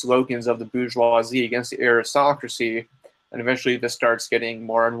under the slogans of the bourgeoisie against the aristocracy, and eventually this starts getting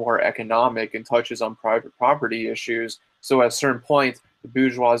more and more economic and touches on private property issues. So at a certain point, the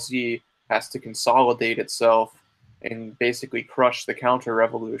bourgeoisie has to consolidate itself and basically crush the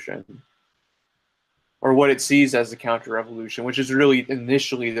counter-revolution, or what it sees as the counter-revolution, which is really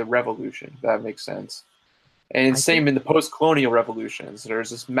initially the revolution, if that makes sense. And same in the post-colonial revolutions. There's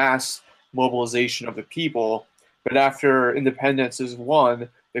this mass mobilization of the people, but after independence is won,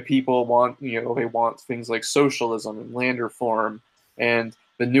 the people want, they want things like socialism and land reform, and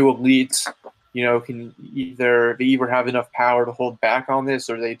the new elites, can either have enough power to hold back on this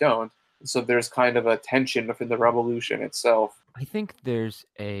or they don't. And so there's kind of a tension within the revolution itself. I think there's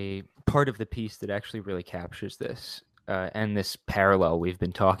a part of the piece that actually really captures this and this parallel we've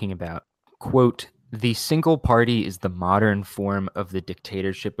been talking about. Quote, "The single party is the modern form of the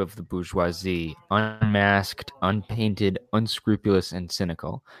dictatorship of the bourgeoisie, unmasked, unpainted, unscrupulous, and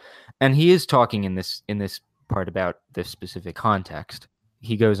cynical." And he is talking in this part about this specific context.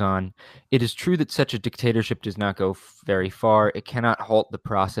 He goes on, "It is true that such a dictatorship does not go very far. It cannot halt the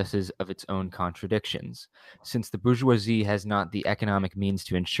processes of its own contradictions. Since the bourgeoisie has not the economic means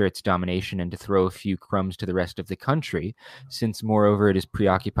to ensure its domination and to throw a few crumbs to the rest of the country, since moreover it is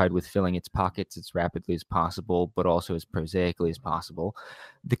preoccupied with filling its pockets as rapidly as possible, but also as prosaically as possible,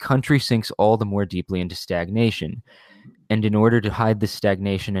 the country sinks all the more deeply into stagnation. And in order to hide this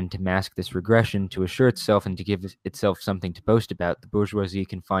stagnation and to mask this regression, to assure itself and to give itself something to boast about, the bourgeoisie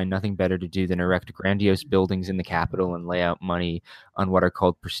can find nothing better to do than erect grandiose buildings in the capital and lay out money on what are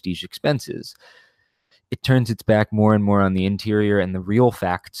called prestige expenses. It turns its back more and more on the interior and the real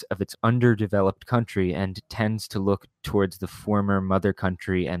facts of its underdeveloped country and tends to look towards the former mother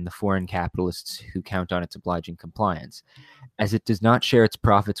country and the foreign capitalists who count on its obliging compliance. As it does not share its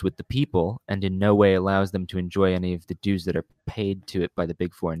profits with the people and in no way allows them to enjoy any of the dues that are paid to it by the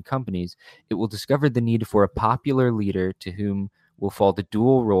big foreign companies, it will discover the need for a popular leader to whom will fall the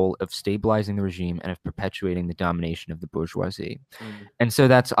dual role of stabilizing the regime and of perpetuating the domination of the bourgeoisie." And so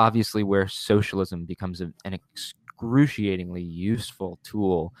that's obviously where socialism becomes an excruciatingly useful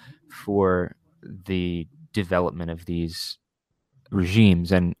tool for the development of these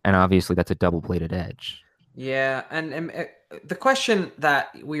regimes. And obviously that's a double-bladed edge. Yeah, and the question that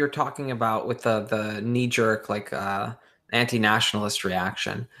we were talking about with the knee jerk like anti-nationalist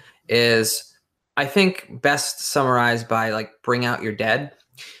reaction is, I think, best summarized by like bring out your dead,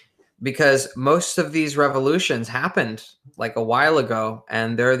 because most of these revolutions happened like a while ago,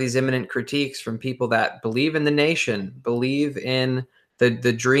 and there are these imminent critiques from people that believe in the nation, believe in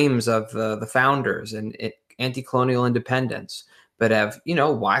the dreams of the founders and anti-colonial independence, but have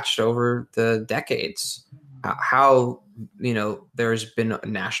watched over the decades how there's been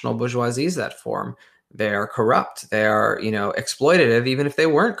national bourgeoisies that form. They are corrupt. They are exploitative, even if they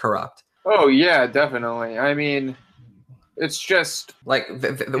weren't corrupt. Oh yeah, definitely. I mean, it's just Like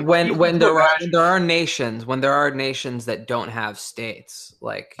it's easy when to there are nations that don't have states,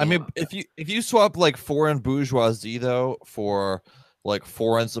 like I mean, if you swap like foreign bourgeoisie though for like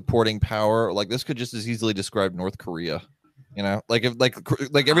foreign supporting power, like this could just as easily describe North Korea. You know, like if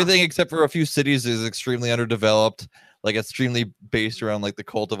like everything except for a few cities is extremely underdeveloped, like extremely based around like the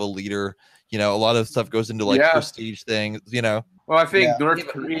cult of a leader. You know, a lot of stuff goes into like Yeah. prestige things. You know, well, I think Yeah. North Yeah,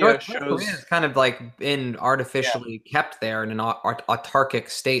 but Korea North shows. Korea has kind of like been artificially kept there in an autarkic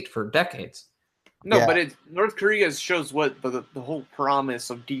state for decades. No, Yeah. but North Korea shows what the whole promise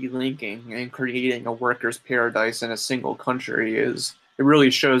of delinking and creating a workers' paradise in a single country is. It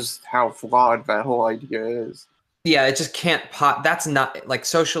really shows how flawed that whole idea is. Yeah, it just can't that's not like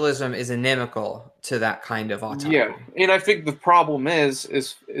socialism is inimical to that kind of autonomy. Yeah, and I think the problem is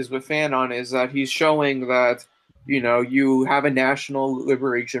with Fanon is that he's showing that you have a national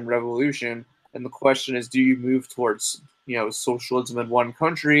liberation revolution, and the question is, do you move towards socialism in one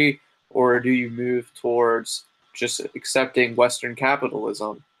country, or do you move towards just accepting Western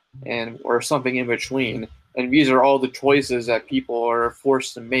capitalism, or something in between? And these are all the choices that people are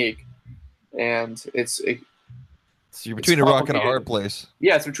forced to make, and so you're between a rock and a hard complicated. place.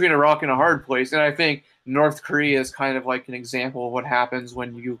 Yeah, it's between a rock and a hard place. And I think North Korea is kind of like an example of what happens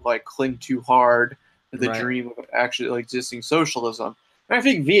when you like cling too hard to the Right. dream of actually like, existing socialism. And I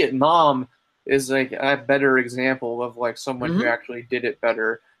think Vietnam is like a better example of like someone who actually did it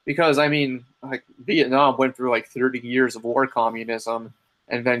better. Because I mean, like Vietnam went through like 30 years of war communism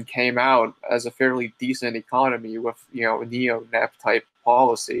and then came out as a fairly decent economy with neo-NAP type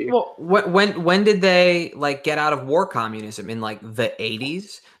policy. Well, when did they like get out of war communism? In like the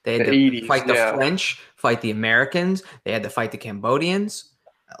 80s? They had The to 80s, fight the yeah. French, fight the Americans. They had to fight the Cambodians.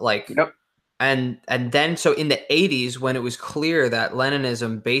 Like, Yep. and then so in the 80s, when it was clear that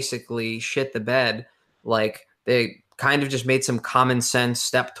Leninism basically shit the bed, like they kind of just made some common sense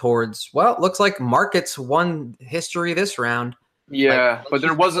step towards, well, it looks like markets won history this round. Yeah, Like, but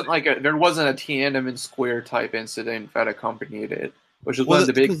there wasn't a Tiananmen Square type incident that accompanied it, which is Well, one of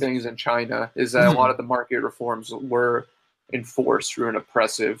the big because- things in China, is that a lot of the market reforms were enforced through an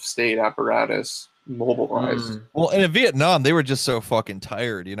oppressive state apparatus mobilized. Well, and in Vietnam, they were just so fucking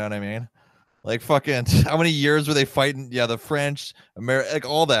tired. You know what I mean? Like fucking, how many years were they fighting? Yeah, the French, America, like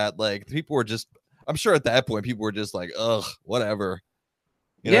all that. Like people were just. I'm sure at that point, people were just like, ugh, whatever.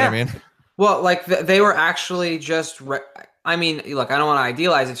 You know what I mean? Well, like they were actually just. I mean, look, I don't want to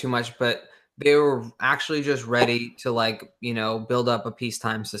idealize it too much, but they were actually just ready to build up a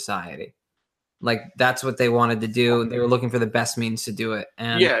peacetime society. Like that's what they wanted to do. They were looking for the best means to do it.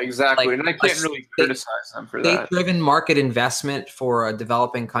 And Yeah, exactly. like, and I can't really criticize them for that. state-driven market investment for a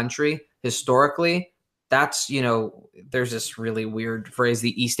developing country historically, that's there's this really weird phrase,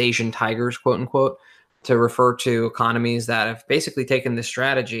 the East Asian tigers, quote unquote, to refer to economies that have basically taken this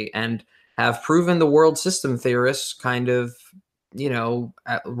strategy and have proven the world system theorists kind of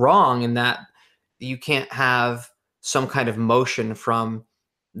wrong in that you can't have some kind of motion from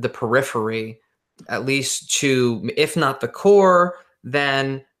the periphery, at least to, if not the core,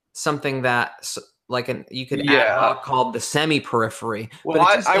 then something that you could add up called the semi-periphery. Well,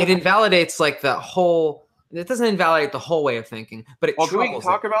 but it invalidates like the whole. It doesn't invalidate the whole way of thinking, but it. Well, can we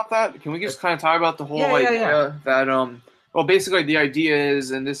talk about that? Can we just kind of talk about the whole idea that well, basically the idea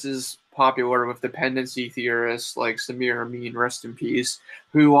is, and this is popular with dependency theorists like Samir Amin, rest in peace,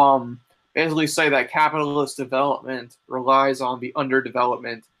 who basically say that capitalist development relies on the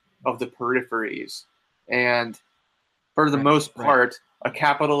underdevelopment of the peripheries, and for the most part, a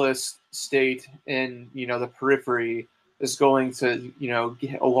capitalist state in the periphery is going to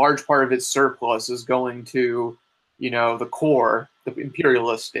a large part of its surplus is going to the core, the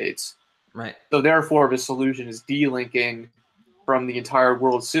imperialist states. Right. So therefore, the solution is delinking from the entire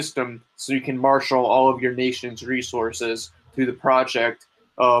world system, so you can marshal all of your nation's resources to the project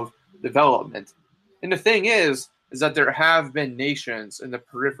of development. And the thing is that there have been nations in the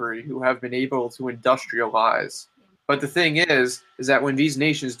periphery who have been able to industrialize. But the thing is that when these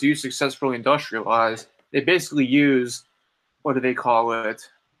nations do successfully industrialize, they basically use, what do they call it?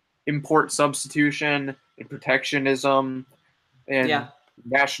 Import substitution and protectionism and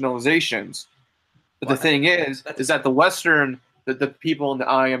nationalizations. But the thing is that the people in the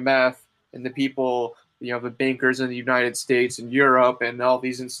IMF and the people, the bankers in the United States and Europe and all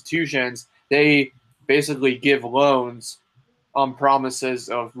these institutions, they basically give loans on promises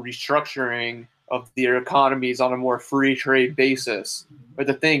of restructuring of their economies on a more free trade basis. But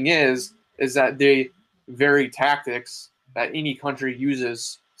the thing is that the very tactics that any country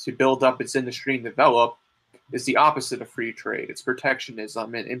uses to build up its industry and develop is the opposite of free trade. It's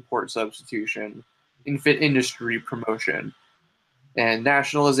protectionism and import substitution, infant industry promotion, and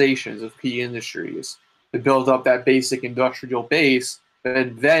nationalizations of key industries to build up that basic industrial base.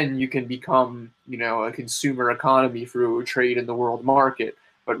 And then you can become, a consumer economy through trade in the world market.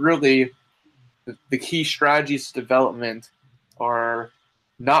 But really, the key strategies of development are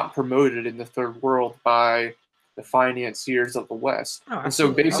not promoted in the third world by the financiers of the West. Oh, and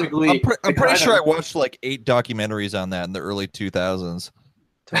so basically, I'm pretty sure I watched like 8 documentaries on that in the early 2000s.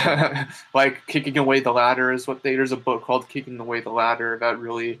 Like Kicking Away the Ladder is there's a book called Kicking Away the Ladder that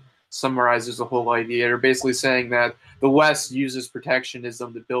really summarizes the whole idea. They're basically saying that the West uses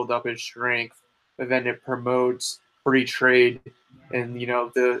protectionism to build up its strength, but then it promotes free trade and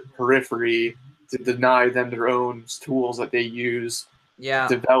the periphery to deny them their own tools that they use to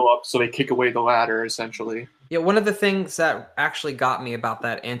develop, so they kick away the ladder essentially. Yeah, one of the things that actually got me about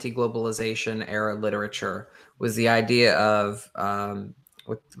that anti-globalization era literature was the idea of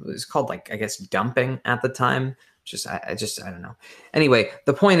what was called, like, I guess, dumping at the time. I don't know. Anyway,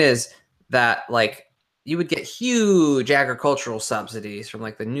 the point is that, like, you would get huge agricultural subsidies from,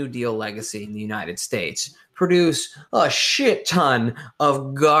 like, the New Deal legacy in the United States, produce a shit ton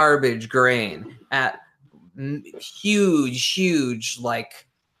of garbage grain at huge, like,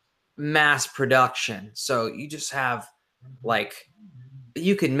 mass production. So you just have, like,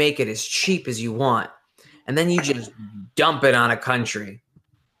 you can make it as cheap as you want, and then you just dump it on a country.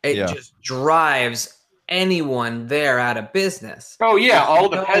 It just drives anyone there out of business. Oh yeah, all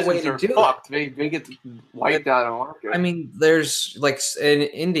the peasants are fucked. They get wiped out of the market. I mean, there's, like, in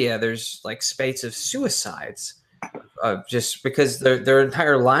India, there's, like, spates of suicides, just because their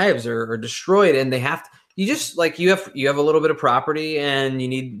entire lives are destroyed, and they have to. You just, like, you have a little bit of property, and you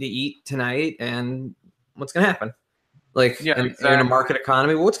need to eat tonight, and what's gonna happen? Like, exactly. You're in a market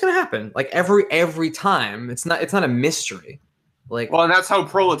economy. Well, what's gonna happen? Like, every time, it's not a mystery. Like, well, and that's how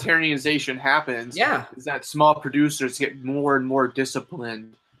proletarianization happens. Yeah, is that small producers get more and more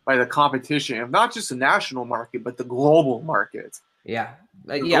disciplined by the competition of not just the national market, but the global market. Yeah,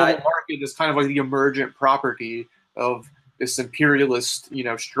 the global market is kind of like the emergent property of this imperialist,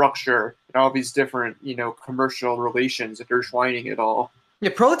 structure and all these different, commercial relations intertwining it all. Yeah,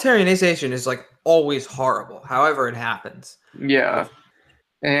 proletarianization is, like, always horrible. However, it happens. Yeah,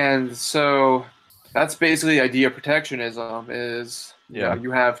 and so that's basically the idea of protectionism is,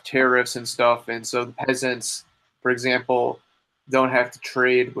 you have tariffs and stuff. And so the peasants, for example, don't have to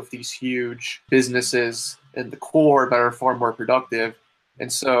trade with these huge businesses in the core that are far more productive.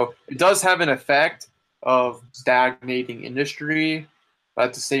 And so it does have an effect of stagnating industry, but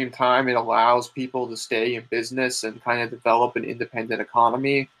at the same time, it allows people to stay in business and kind of develop an independent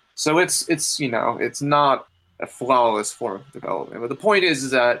economy. So it's not a flawless form of development. But the point is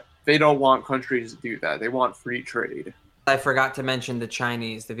that they don't want countries to do that. They want free trade. I forgot to mention the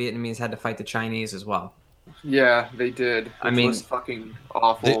Chinese. The Vietnamese had to fight the Chinese as well. Yeah, they did. Which was fucking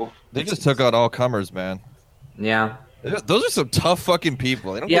awful. They just took out all comers, man. Yeah. Those are some tough fucking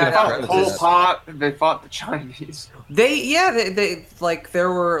people. They don't they fought Pol Pot. They fought the Chinese. They like,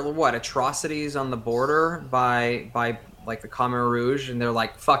 there were atrocities on the border by like the Khmer Rouge, and they're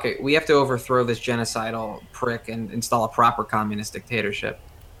like, fuck it, we have to overthrow this genocidal prick and install a proper communist dictatorship.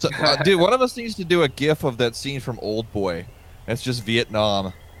 So, dude, one of us needs to do a GIF of that scene from Old Boy. It's just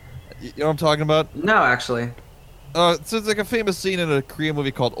Vietnam. You know what I'm talking about? No, actually. So it's like a famous scene in a Korean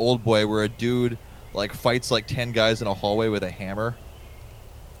movie called Old Boy where a dude, like, fights like 10 guys in a hallway with a hammer.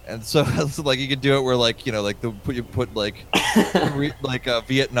 And so like, you could do it where, like, you put like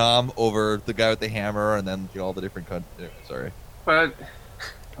Vietnam over the guy with the hammer, and then all the different countries. Sorry. But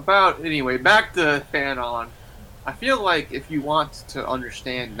anyway, back to Fanon. I feel like if you want to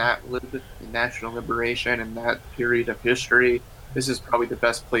understand national liberation and that period of history, this is probably the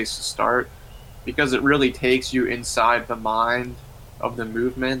best place to start, because it really takes you inside the mind of the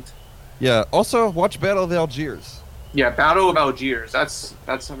movement. Yeah. Also, watch Battle of Algiers. Yeah, Battle of Algiers. That's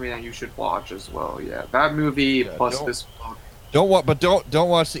something that you should watch as well. Yeah, that movie plus this book. Don't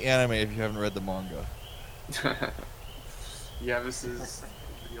watch the anime if you haven't read the manga. Yeah, this is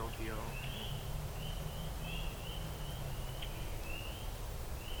the real deal.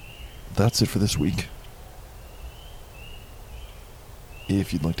 that's it for this week.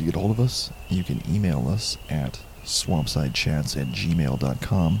 If you'd like to get hold of us, you can email us at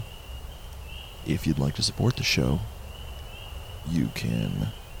swampsidechats@gmail.com. If you'd like to support the show, you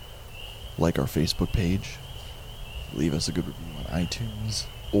can like our Facebook page, leave us a good review on iTunes,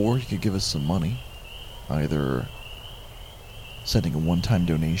 or you could give us some money, either sending a one-time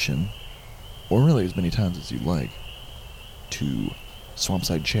donation, or really as many times as you like, to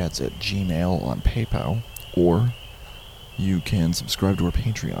swampsidechats@gmail on PayPal, or you can subscribe to our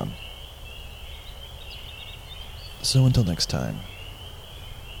Patreon. So until next time,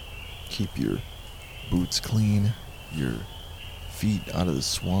 keep your boots clean, your feet out of the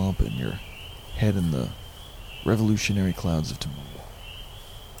swamp, and your head in the revolutionary clouds of tomorrow.